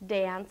arts,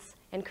 dance,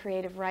 and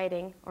creative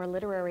writing or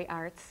literary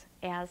arts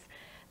as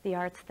the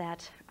arts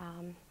that,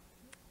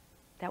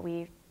 that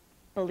we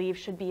believe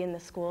should be in the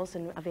schools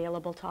and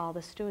available to all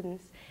the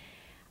students.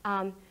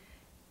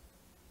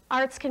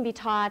 Arts can be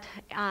taught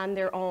on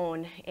their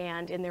own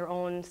and in their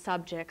own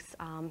subjects.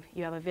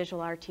 You have a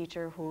visual art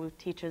teacher who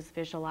teaches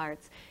visual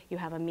arts. You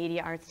have a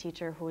media arts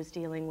teacher who is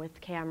dealing with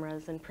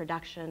cameras and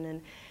production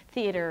and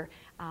theater,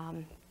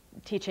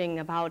 teaching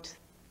about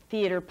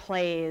theater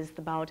plays,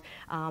 about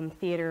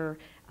theater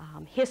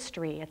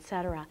history,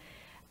 etc.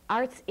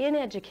 Arts in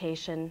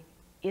education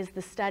is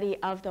the study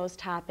of those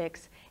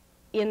topics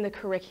in the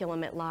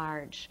curriculum at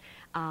large.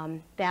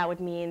 That would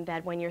mean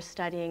that when you're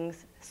studying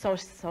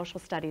social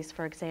studies,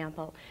 for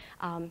example,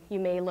 you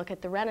may look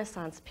at the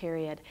Renaissance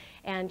period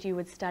and you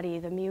would study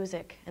the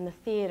music and the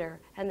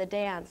theater and the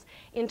dance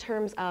in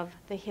terms of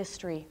the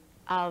history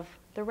of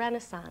the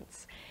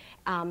Renaissance.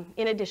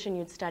 In addition,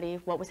 you'd study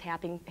what was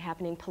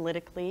happening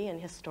politically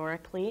and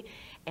historically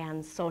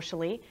and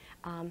socially,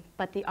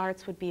 but the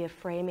arts would be a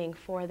framing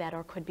for that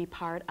or could be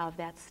part of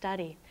that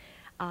study.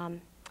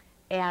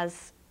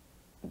 As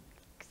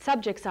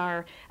subjects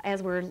are,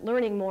 as we're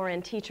learning more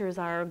and teachers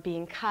are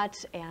being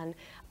cut and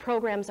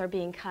programs are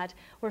being cut,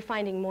 we're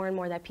finding more and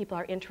more that people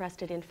are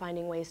interested in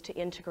finding ways to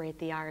integrate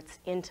the arts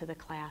into the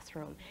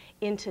classroom,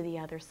 into the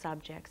other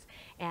subjects.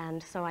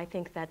 And so I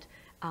think that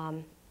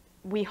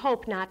we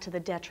hope not to the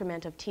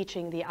detriment of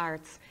teaching the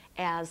arts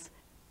as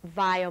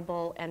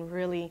viable and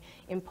really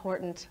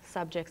important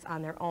subjects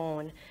on their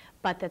own,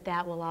 but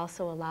that will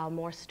also allow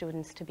more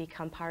students to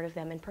become part of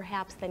them and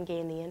perhaps then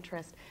gain the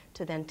interest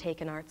to then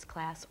take an arts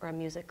class or a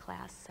music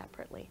class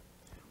separately.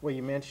 Well,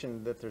 you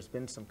mentioned that there's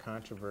been some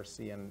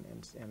controversy and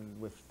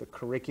with the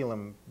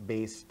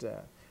curriculum-based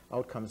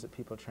outcomes that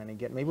people are trying to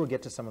get. Maybe we'll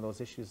get to some of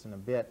those issues in a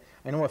bit.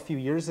 I know a few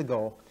years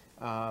ago,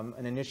 a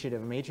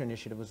major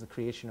initiative was the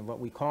creation of what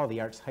we call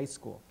the Arts High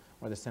School,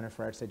 or the Center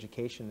for Arts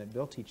Education that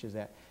Bill teaches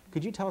at.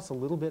 Could you tell us a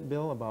little bit,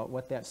 Bill, about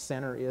what that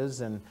center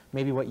is and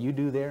maybe what you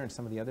do there and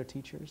some of the other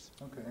teachers?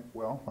 Okay,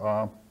 well,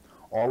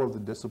 all of the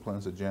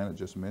disciplines that Janet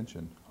just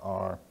mentioned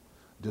are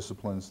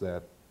disciplines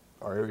that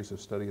are areas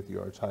of study at the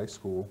Arts High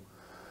School.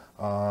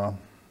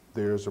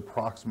 There's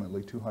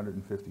approximately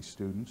 250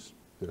 students.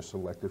 They're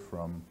selected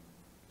from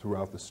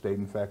throughout the state.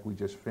 In fact, we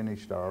just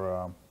finished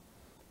our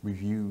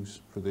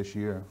reviews for this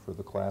year for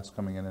the class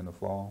coming in the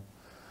fall.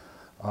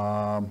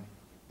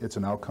 It's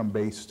an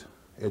outcome-based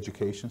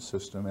education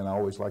system, and I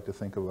always like to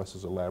think of us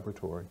as a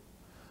laboratory.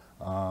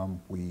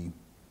 We're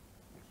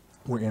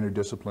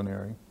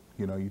interdisciplinary.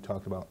 You know, you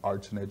talked about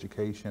arts and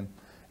education,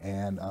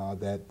 and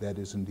that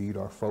is indeed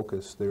our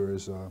focus. There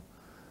is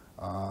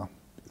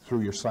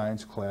through your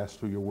science class,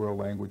 through your world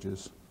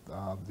languages,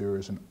 there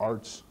is an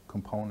arts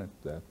component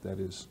that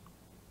is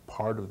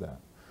part of that,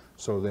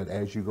 so that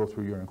as you go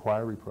through your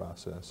inquiry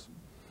process,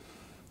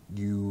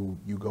 you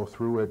go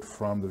through it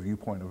from the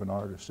viewpoint of an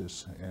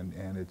artist,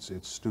 and it's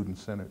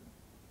student-centered.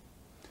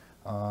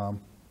 And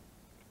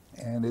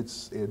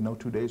no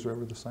 2 days are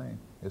ever the same.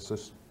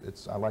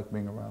 I like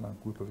being around a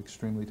group of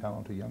extremely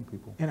talented young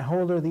people. And how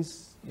old are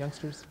these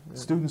youngsters?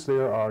 Students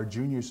there are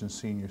juniors and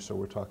seniors, so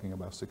we're talking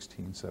about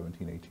 16,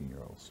 17,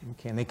 18-year-olds.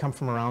 Okay, and they come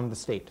from around the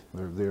state?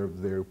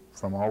 They're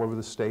from all over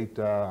the state.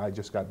 I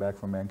just got back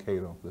from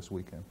Mankato this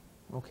weekend.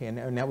 Okay,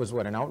 and that was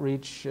what, an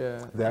outreach?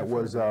 That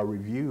was a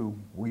review.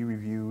 We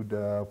reviewed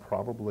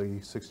probably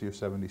 60 or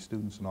 70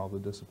 students in all the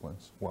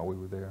disciplines while we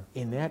were there.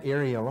 In that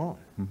area alone?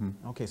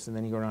 Mm-hmm. Okay, so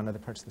then you go around other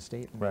parts of the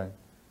state? Right.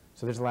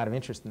 So there's a lot of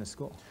interest in the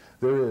school?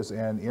 There is,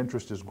 and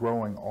interest is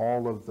growing.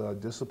 All of the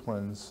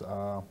disciplines,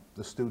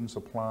 the students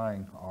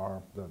applying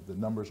the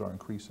numbers are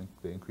increasing.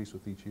 They increase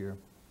with each year.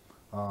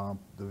 The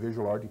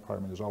visual art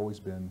department has always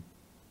been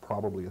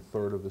probably a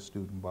third of the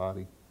student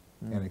body.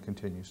 And it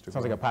continues to grow.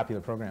 Sounds like a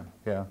popular program.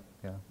 Yeah,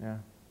 yeah. Yeah.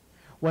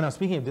 Well, now,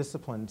 speaking of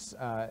disciplines,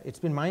 it's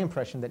been my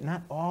impression that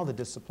not all the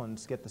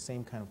disciplines get the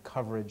same kind of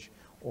coverage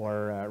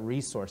or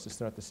resources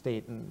throughout the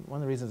state. And one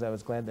of the reasons I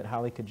was glad that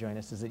Holly could join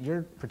us is that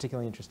you're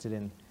particularly interested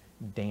in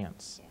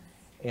dance. Yes.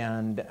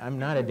 And I'm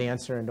not a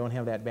dancer and don't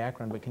have that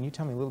background, but can you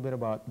tell me a little bit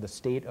about the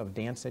state of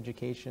dance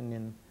education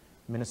in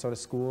Minnesota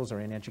schools or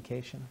in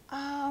education?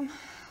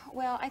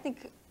 Well, I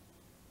think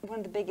one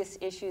of the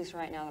biggest issues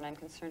right now that I'm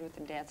concerned with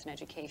in dance and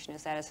education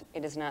is that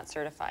it is not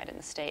certified in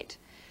the state.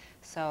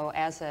 So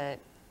as a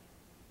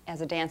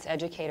dance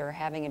educator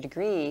having a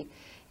degree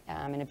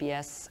in a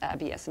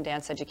BS in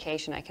dance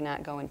education, I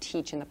cannot go and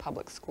teach in the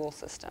public school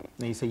system.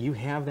 Now you say you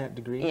have that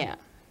degree? Yeah.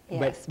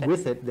 Yes, but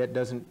with it, that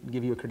doesn't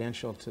give you a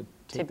credential to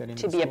take that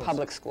into to be a schools.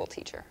 public school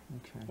teacher.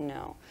 Okay.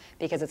 No,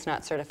 because it's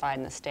not certified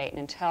in the state. And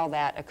until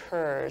that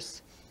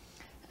occurs,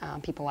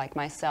 people like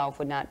myself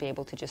would not be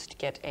able to just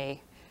get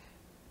a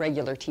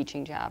regular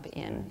teaching job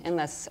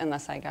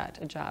unless I got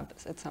a job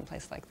at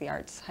someplace like the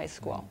Arts High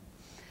School.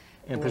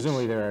 And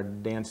presumably there are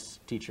dance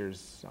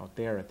teachers out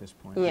there at this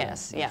point.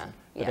 Yes, yeah.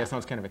 But that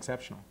sounds kind of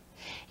exceptional.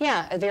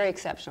 Yeah, very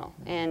exceptional.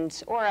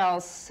 And or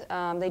else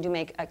they do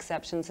make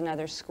exceptions in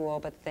other school,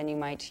 but then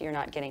you're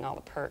not getting all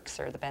the perks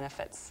or the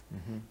benefits.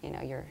 Mm-hmm. You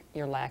know,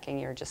 you're lacking.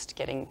 You're just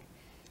getting,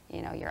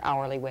 you know, your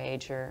hourly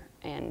wage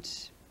and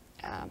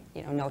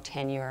you know, no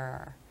tenure.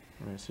 Or,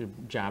 Right, so you're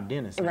jobbed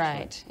in, essentially.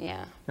 right.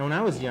 Yeah. Now, when I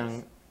was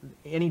young,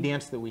 any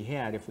dance that we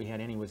had, if we had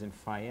any, was in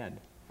Phi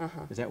Ed.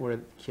 Is that where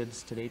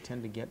kids today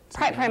tend to get?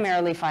 some dance?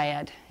 Primarily Phi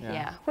Ed, Yeah.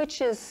 yeah. Which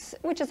is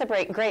a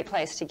great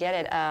place to get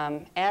it.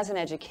 As an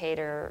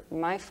educator,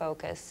 my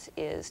focus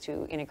is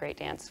to integrate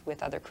dance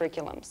with other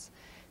curriculums.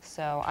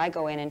 So I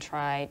go in and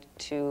try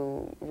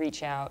to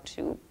reach out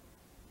to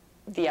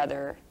the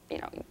other, you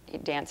know,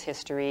 dance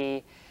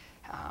history,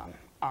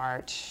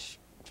 art,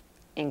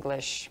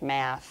 English,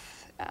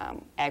 math,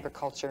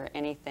 agriculture,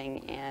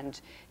 anything,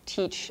 and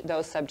teach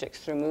those subjects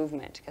through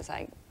movement, because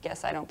I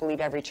guess I don't believe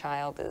every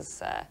child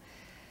is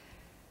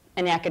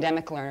an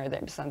academic learner.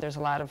 There's a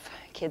lot of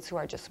kids who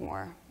are just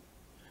more...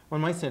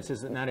 Well, my sense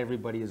is that not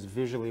everybody is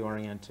visually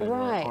oriented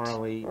Right, or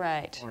orally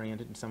right.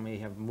 oriented, and some may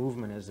have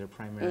movement as their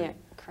primary Yeah, mode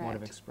of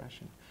correct.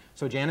 expression.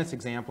 So Janet's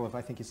example, if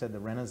I think you said the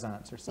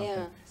Renaissance or something,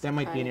 Yeah, that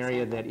might be an prime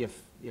area example. that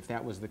if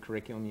that was the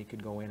curriculum, you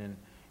could go in and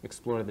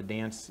explore the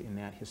dance in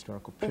that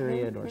historical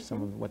period or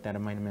some of what that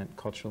might have meant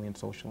culturally and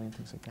socially and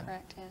things like that.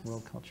 Correct, yes.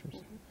 World cultures.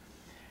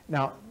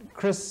 Now,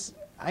 Kris,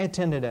 I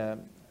attended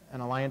an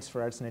Alliance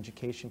for Arts and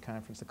Education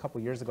conference a couple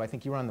years ago. I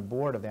think you were on the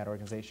board of that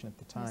organization at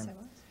the time. Yes, I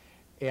was.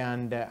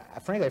 And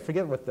frankly, I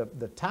forget what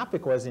the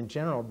topic was in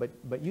general,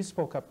 but you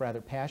spoke up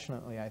rather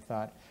passionately, I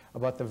thought,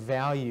 about the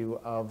value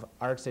of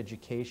arts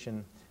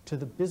education to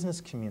the business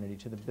community,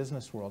 to the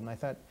business world. And I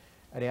thought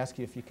I'd ask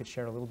you if you could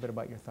share a little bit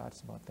about your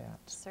thoughts about that.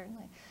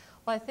 Certainly.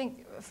 Well, I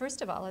think,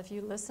 first of all, if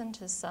you listen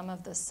to some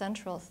of the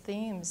central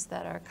themes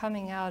that are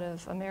coming out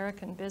of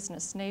American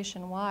business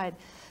nationwide,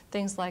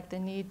 things like the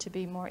need to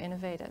be more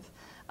innovative,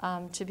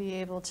 to be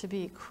able to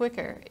be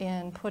quicker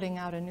in putting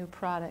out a new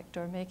product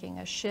or making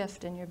a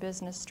shift in your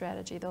business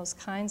strategy, those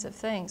kinds of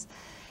things.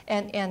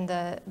 And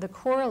the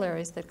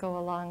corollaries that go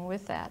along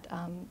with that,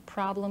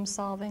 problem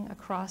solving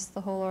across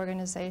the whole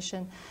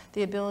organization,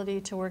 the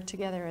ability to work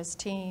together as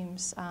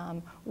teams,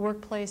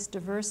 workplace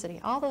diversity,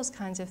 all those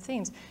kinds of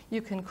themes,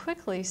 you can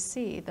quickly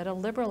see that a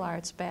liberal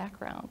arts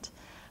background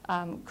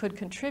could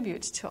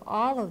contribute to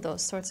all of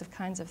those sorts of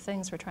kinds of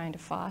things we're trying to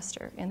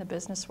foster in the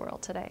business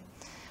world today.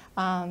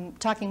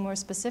 Talking more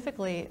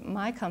specifically,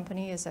 my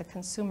company is a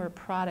consumer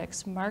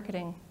products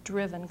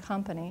marketing-driven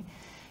company.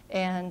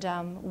 And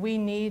we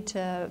need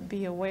to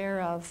be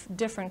aware of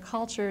different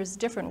cultures,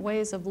 different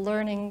ways of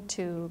learning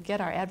to get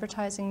our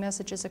advertising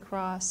messages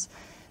across,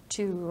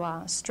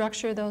 to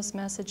structure those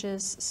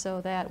messages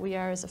so that we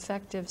are as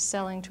effective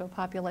selling to a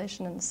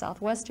population in the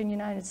southwestern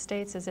United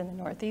States as in the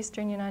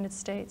northeastern United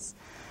States.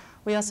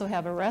 We also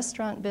have a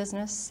restaurant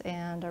business,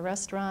 and a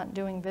restaurant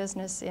doing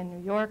business in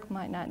New York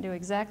might not do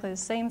exactly the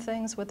same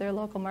things with their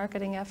local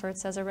marketing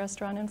efforts as a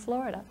restaurant in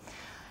Florida.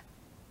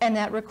 And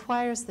that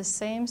requires the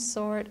same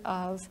sort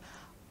of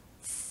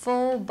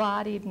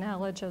full-bodied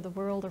knowledge of the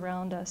world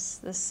around us,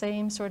 the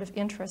same sort of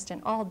interest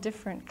in all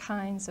different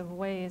kinds of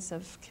ways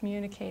of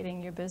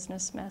communicating your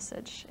business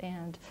message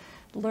and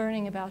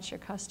learning about your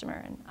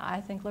customer. And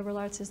I think liberal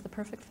arts is the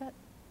perfect fit.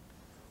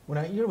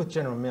 When you're with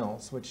General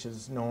Mills, which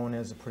is known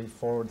as a pretty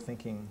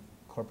forward-thinking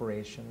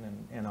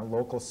corporation and a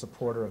local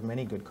supporter of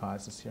many good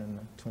causes here in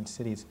the Twin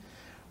Cities,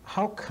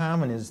 how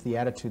common is the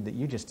attitude that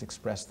you just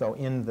expressed, though,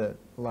 in the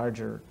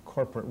larger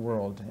corporate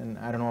world? And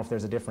I don't know if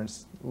there's a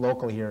difference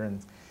locally here in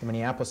the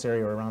Minneapolis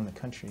area or around the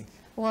country.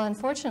 Well,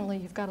 unfortunately,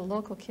 you've got a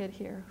local kid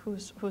here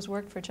who's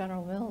worked for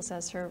General Mills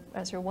as her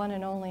one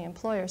and only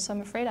employer, so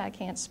I'm afraid I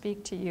can't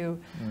speak to you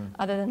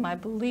other than my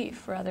belief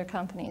for other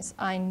companies.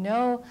 I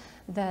know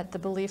that the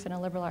belief in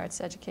a liberal arts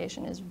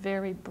education is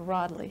very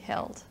broadly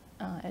held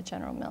at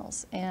General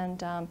Mills.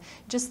 And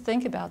just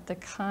think about the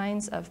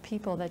kinds of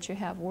people that you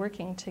have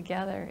working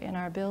together in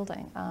our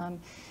building.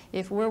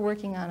 If we're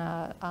working on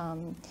a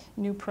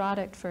new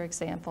product, for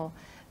example,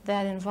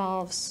 that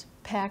involves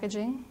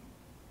packaging,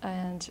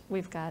 and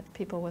we've got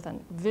people with a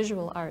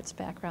visual arts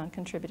background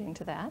contributing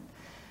to that.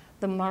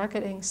 The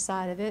marketing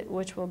side of it,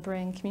 which will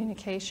bring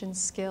communication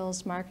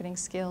skills, marketing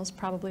skills,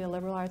 probably a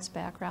liberal arts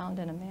background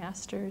and a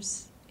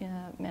master's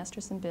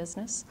in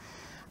business.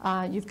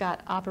 You've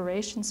got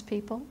operations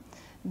people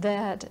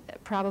that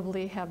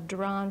probably have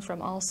drawn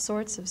from all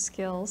sorts of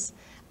skills.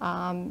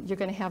 You're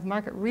going to have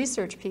market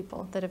research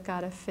people that have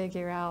got to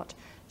figure out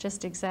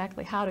just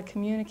exactly how to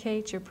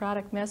communicate your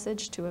product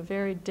message to a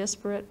very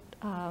disparate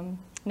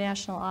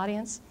national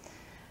audience.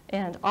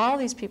 And all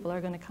these people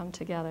are going to come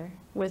together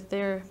with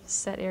their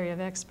set area of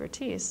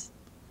expertise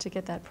to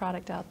get that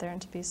product out there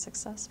and to be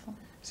successful.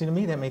 See, to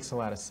me that makes a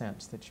lot of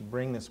sense, that you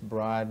bring this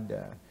broad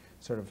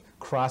sort of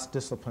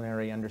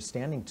cross-disciplinary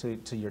understanding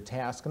to your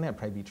task, and that'd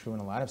probably be true in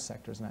a lot of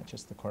sectors, not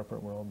just the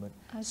corporate world,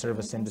 but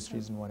service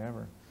industries and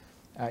whatever.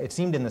 It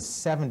seemed in the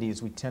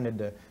 70s we tended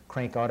to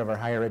crank out of our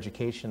higher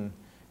education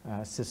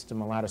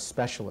system a lot of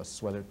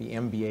specialists, whether it be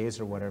MBAs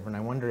or whatever, and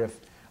I wonder if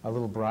a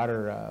little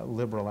broader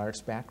liberal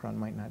arts background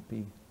might not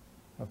be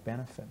of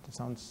benefit. It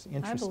sounds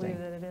interesting. I believe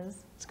that it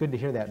is. It's good to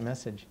hear that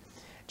message.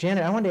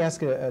 Janet, I wanted to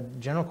ask a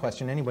general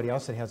question. Anybody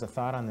else that has a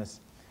thought on this?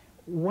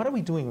 What are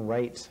we doing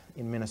right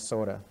in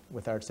Minnesota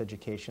with arts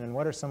education, and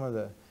what are some of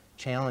the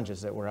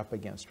challenges that we're up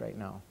against right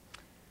now?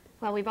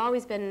 Well, we've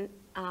always been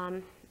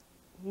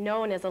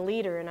known as a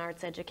leader in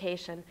arts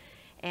education,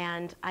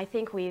 and I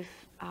think we've,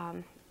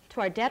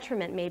 to our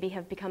detriment maybe,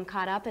 have become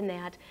caught up in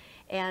that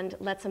and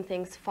let some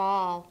things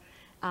fall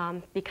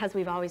because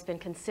we've always been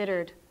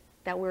considered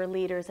that we're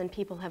leaders, and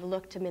people have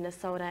looked to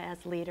Minnesota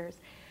as leaders.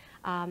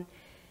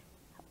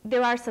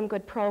 There are some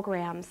good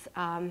programs.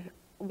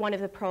 One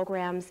of the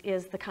programs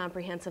is the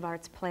Comprehensive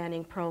Arts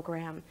Planning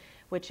Program,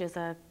 which is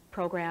a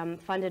program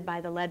funded by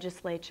the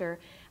legislature,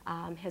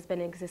 has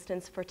been in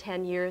existence for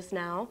 10 years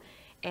now,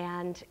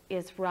 and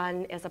is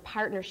run as a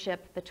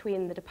partnership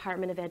between the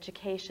Department of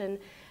Education,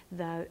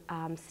 the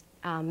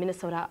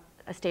Minnesota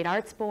State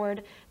Arts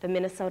Board, the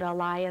Minnesota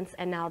Alliance,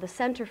 and now the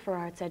Center for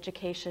Arts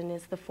Education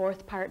is the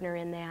fourth partner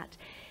in that.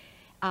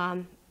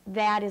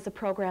 That is a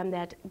program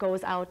that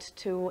goes out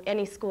to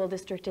any school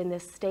district in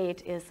this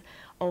state is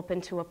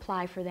open to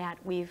apply for that.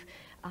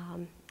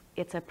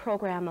 It's a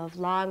program of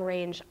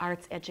long-range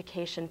arts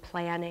education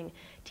planning,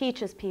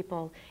 teaches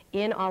people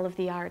in all of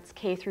the arts,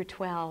 K through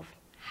 12,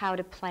 how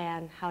to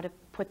plan, how to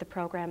put the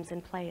programs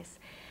in place.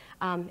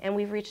 And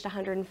we've reached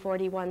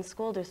 141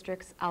 school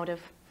districts out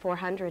of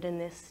 400 in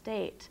this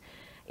state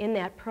in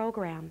that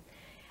program.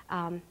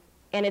 And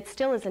it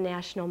still is a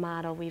national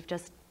model. We've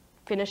just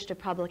finished a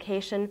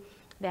publication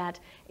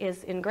that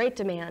is in great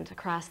demand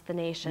across the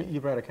nation.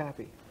 You brought a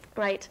copy.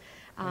 Right.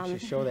 Why don't you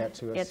show that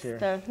to us it's here?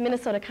 It's the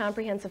Minnesota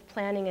Comprehensive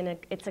Planning, and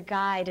it's a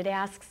guide. It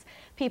asks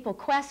people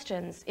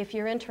questions. If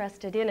you're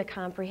interested in a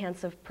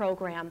comprehensive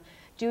program,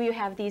 do you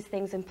have these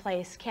things in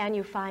place? Can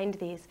you find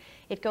these?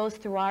 It goes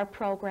through our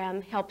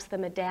program, helps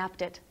them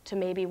adapt it to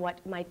maybe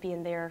what might be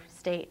in their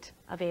state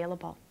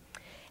available.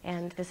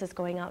 And this is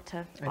going out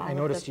to all I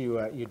noticed you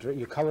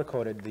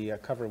color-coded the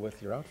cover with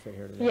your outfit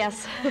here today.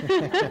 Yes.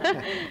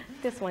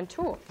 This one,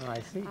 too. Oh, I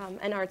see.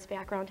 An arts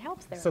background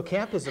helps there. So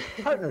CAP is a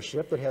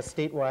partnership that has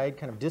statewide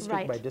kind of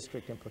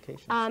district-by-district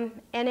implications.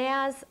 And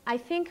as I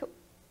think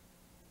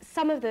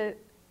some of the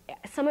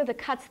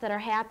cuts that are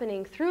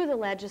happening through the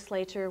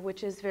legislature,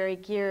 which is very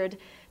geared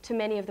to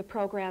many of the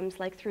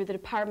programs, like through the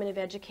Department of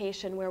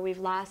Education, where we've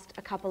lost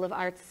a couple of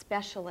arts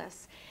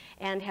specialists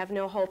and have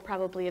no hope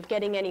probably of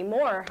getting any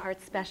more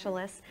arts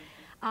specialists,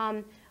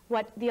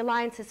 what the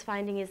Alliance is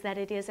finding is that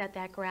it is at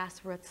that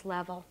grassroots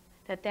level,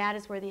 that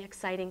is where the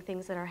exciting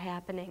things that are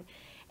happening,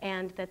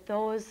 and that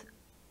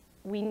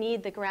we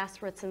need the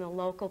grassroots and the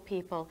local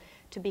people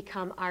to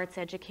become arts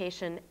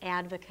education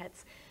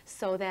advocates,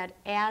 so that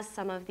as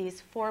some of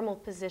these formal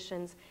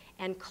positions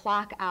and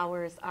clock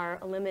hours are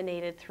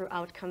eliminated through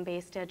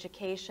outcome-based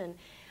education,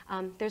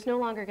 there's no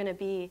longer going to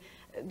be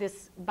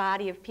this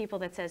body of people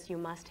that says you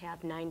must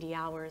have 90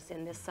 hours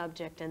in this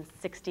subject and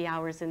 60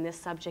 hours in this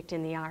subject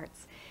in the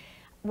arts.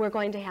 We're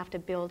going to have to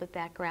build at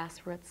that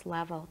grassroots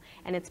level,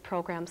 and it's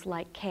programs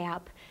like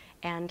CAP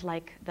and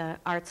like the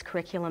arts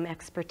curriculum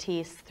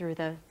expertise through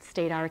the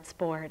State Arts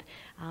Board,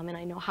 and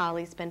I know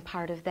Holly's been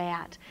part of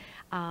that.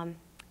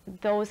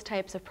 Those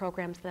types of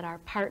programs that are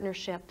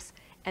partnerships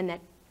and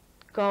that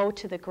go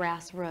to the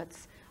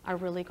grassroots are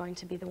really going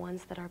to be the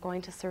ones that are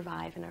going to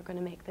survive and are going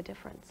to make the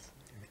difference.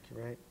 I think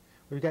you're right.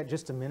 We've got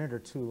just a minute or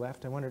two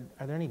left. I wondered,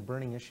 are there any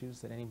burning issues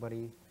that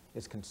anybody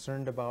is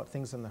concerned about,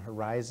 things on the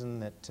horizon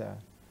that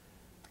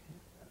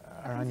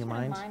are on your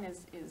mind? Mine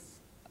is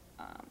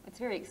it's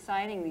very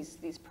exciting,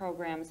 these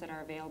programs that are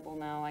available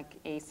now, like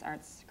ACE,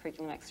 Arts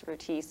Curriculum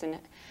Expertise, and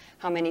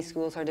how many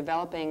schools are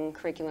developing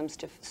curriculums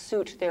to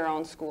suit their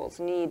own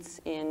schools'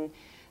 needs in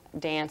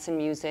dance and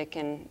music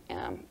and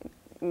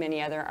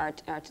many other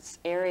arts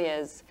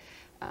areas.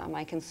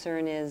 My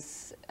concern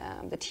is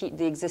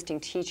the existing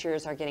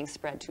teachers are getting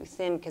spread too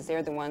thin because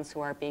they're the ones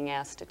who are being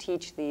asked to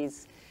teach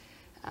these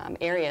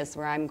areas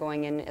where I'm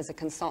going in as a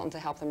consultant to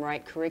help them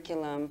write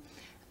curriculum.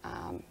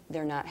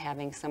 They're not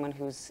having someone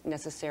who's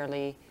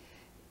necessarily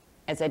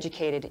as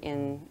educated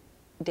in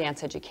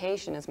dance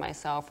education as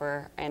myself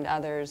and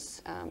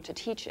others to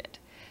teach it.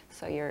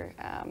 So you're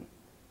a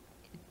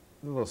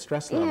little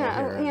stress level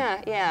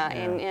here. Yeah.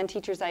 And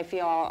teachers, I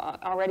feel,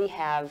 already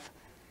have,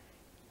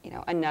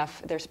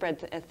 enough. They're spread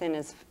thin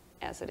as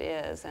it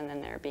is, and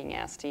then they're being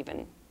asked to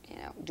even,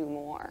 do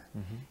more.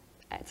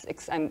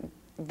 I'm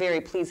very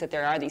pleased that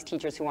there are these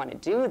teachers who want to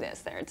do this.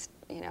 That's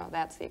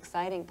the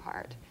exciting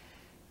part.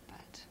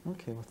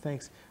 Okay, well,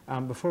 thanks.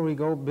 Before we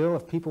go, Bill,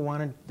 if people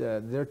wanted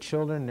their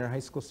children, their high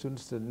school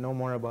students to know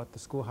more about the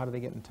school, how do they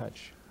get in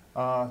touch?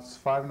 It's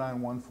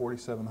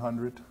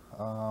 591-4700.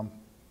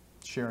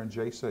 Sharon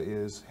Jasa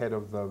is head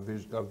of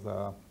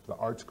the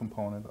arts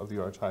component of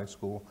the Arts High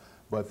School,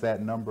 but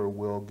that number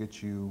will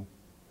get you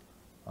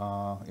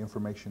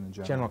information in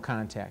general. General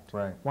contact.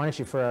 Right. Why don't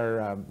you,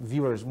 for our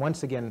viewers,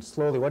 once again,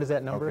 slowly, what is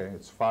that number? Okay,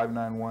 it's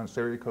 591,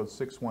 area code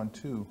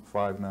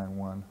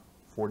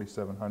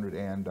 612-591-4700,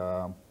 and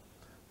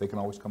they can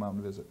always come out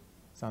and visit.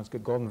 Sounds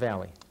good. Golden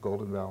Valley.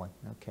 Golden Valley.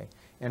 Okay.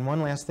 And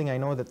one last thing, I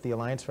know that the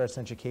Alliance for Arts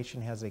and Education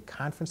has a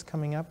conference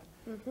coming up.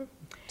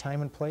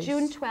 Time and place?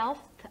 June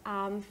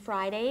 12th,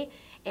 Friday,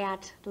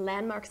 at the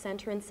Landmark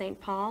Center in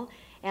St. Paul,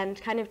 and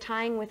kind of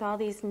tying with all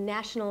these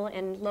national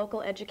and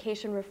local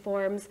education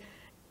reforms,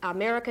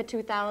 America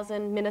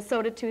 2000,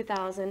 Minnesota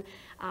 2000.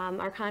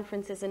 Our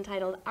conference is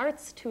entitled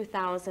Arts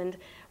 2000,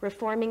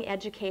 Reforming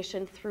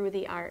Education Through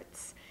the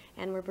Arts.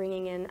 And we're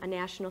bringing in a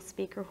national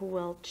speaker who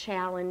will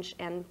challenge,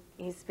 and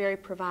he's very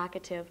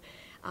provocative,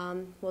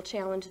 will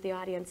challenge the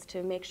audience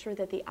to make sure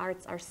that the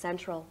arts are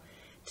central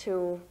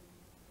to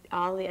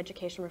all the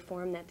education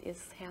reform that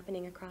is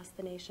happening across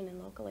the nation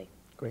and locally.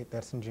 Great,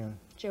 that's in June.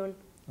 June.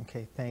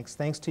 Okay, thanks.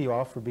 Thanks to you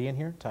all for being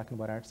here, talking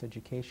about arts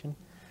education.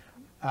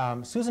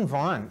 Susan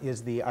Vaughn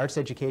is the arts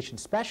education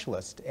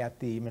specialist at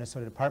the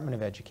Minnesota Department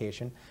of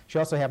Education. She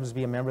also happens to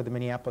be a member of the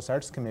Minneapolis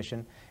Arts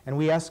Commission, and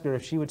we asked her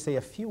if she would say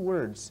a few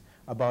words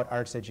about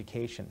arts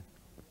education.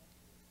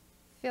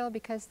 Phil,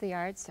 because the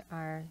arts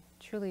are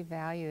truly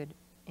valued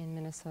in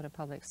Minnesota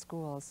public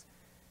schools,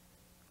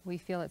 we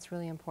feel it's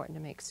really important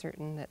to make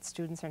certain that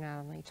students are not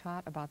only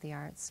taught about the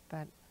arts,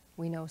 but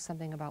we know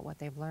something about what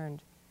they've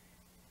learned.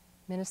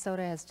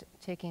 Minnesota is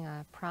taking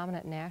a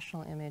prominent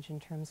national image in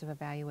terms of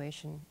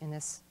evaluation in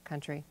this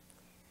country.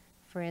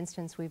 For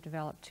instance, we've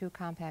developed 2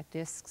 compact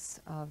discs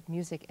of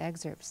music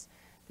excerpts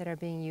that are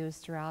being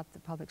used throughout the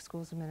public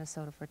schools of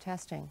Minnesota for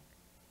testing.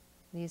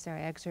 These are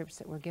excerpts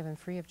that were given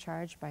free of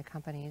charge by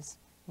companies,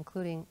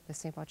 including the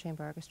St. Paul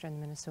Chamber Orchestra and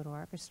the Minnesota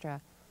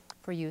Orchestra,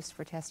 for use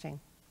for testing.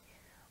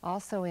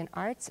 Also in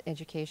arts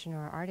education,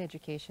 or art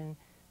education,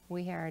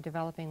 we are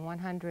developing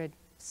 100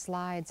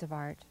 slides of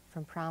art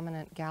from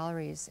prominent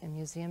galleries and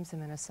museums in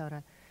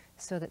Minnesota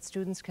so that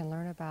students can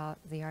learn about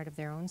the art of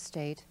their own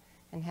state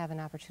and have an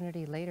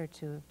opportunity later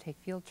to take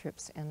field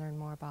trips and learn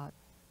more about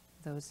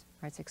those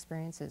arts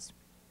experiences.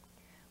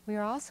 We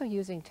are also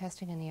using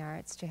testing in the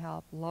arts to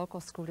help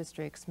local school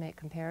districts make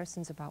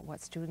comparisons about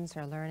what students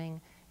are learning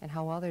and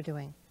how well they're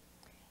doing.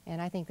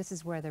 And I think this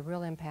is where the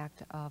real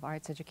impact of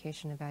arts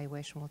education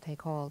evaluation will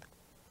take hold.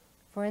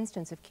 For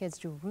instance, if kids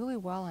do really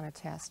well on a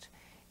test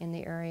in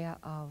the area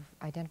of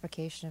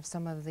identification of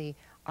some of the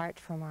art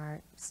from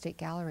our state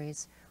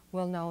galleries,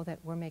 we'll know that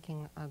we're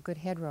making a good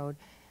headroad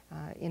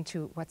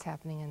into what's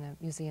happening in the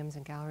museums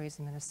and galleries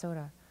in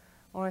Minnesota.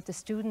 Or if the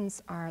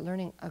students are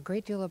learning a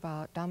great deal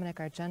about Dominic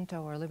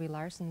Argento or Libby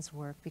Larson's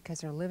work because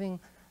they're living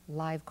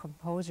live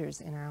composers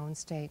in our own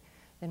state,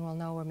 then we'll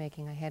know we're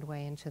making a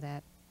headway into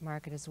that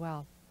market as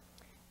well.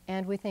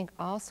 And we think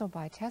also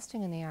by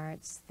testing in the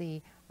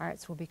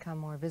arts will become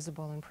more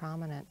visible and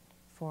prominent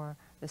for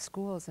the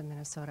schools in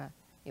Minnesota.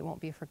 It won't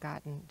be a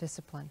forgotten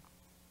discipline.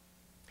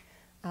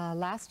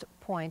 Last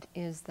point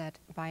is that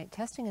by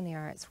testing in the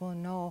arts, we'll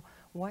know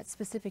what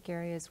specific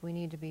areas we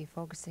need to be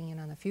focusing in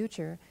on the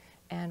future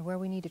and where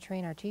we need to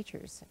train our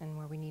teachers and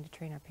where we need to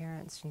train our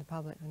parents and the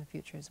public in the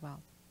future as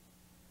well.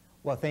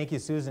 Well, thank you,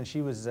 Susan.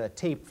 She was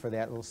taped for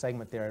that little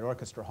segment there at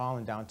Orchestra Hall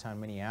in downtown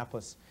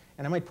Minneapolis.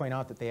 And I might point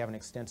out that they have an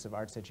extensive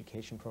arts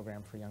education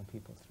program for young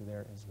people through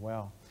there as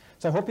well.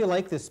 So I hope you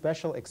like this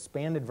special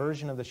expanded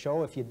version of the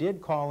show. If you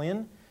did call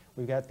in,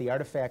 we've got the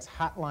Artifacts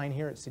hotline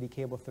here at City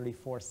Cable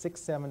 34,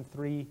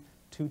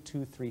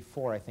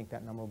 673-2234. I think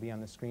that number will be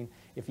on the screen.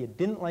 If you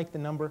didn't like the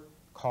number,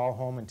 call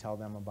home and tell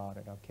them about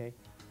it, okay?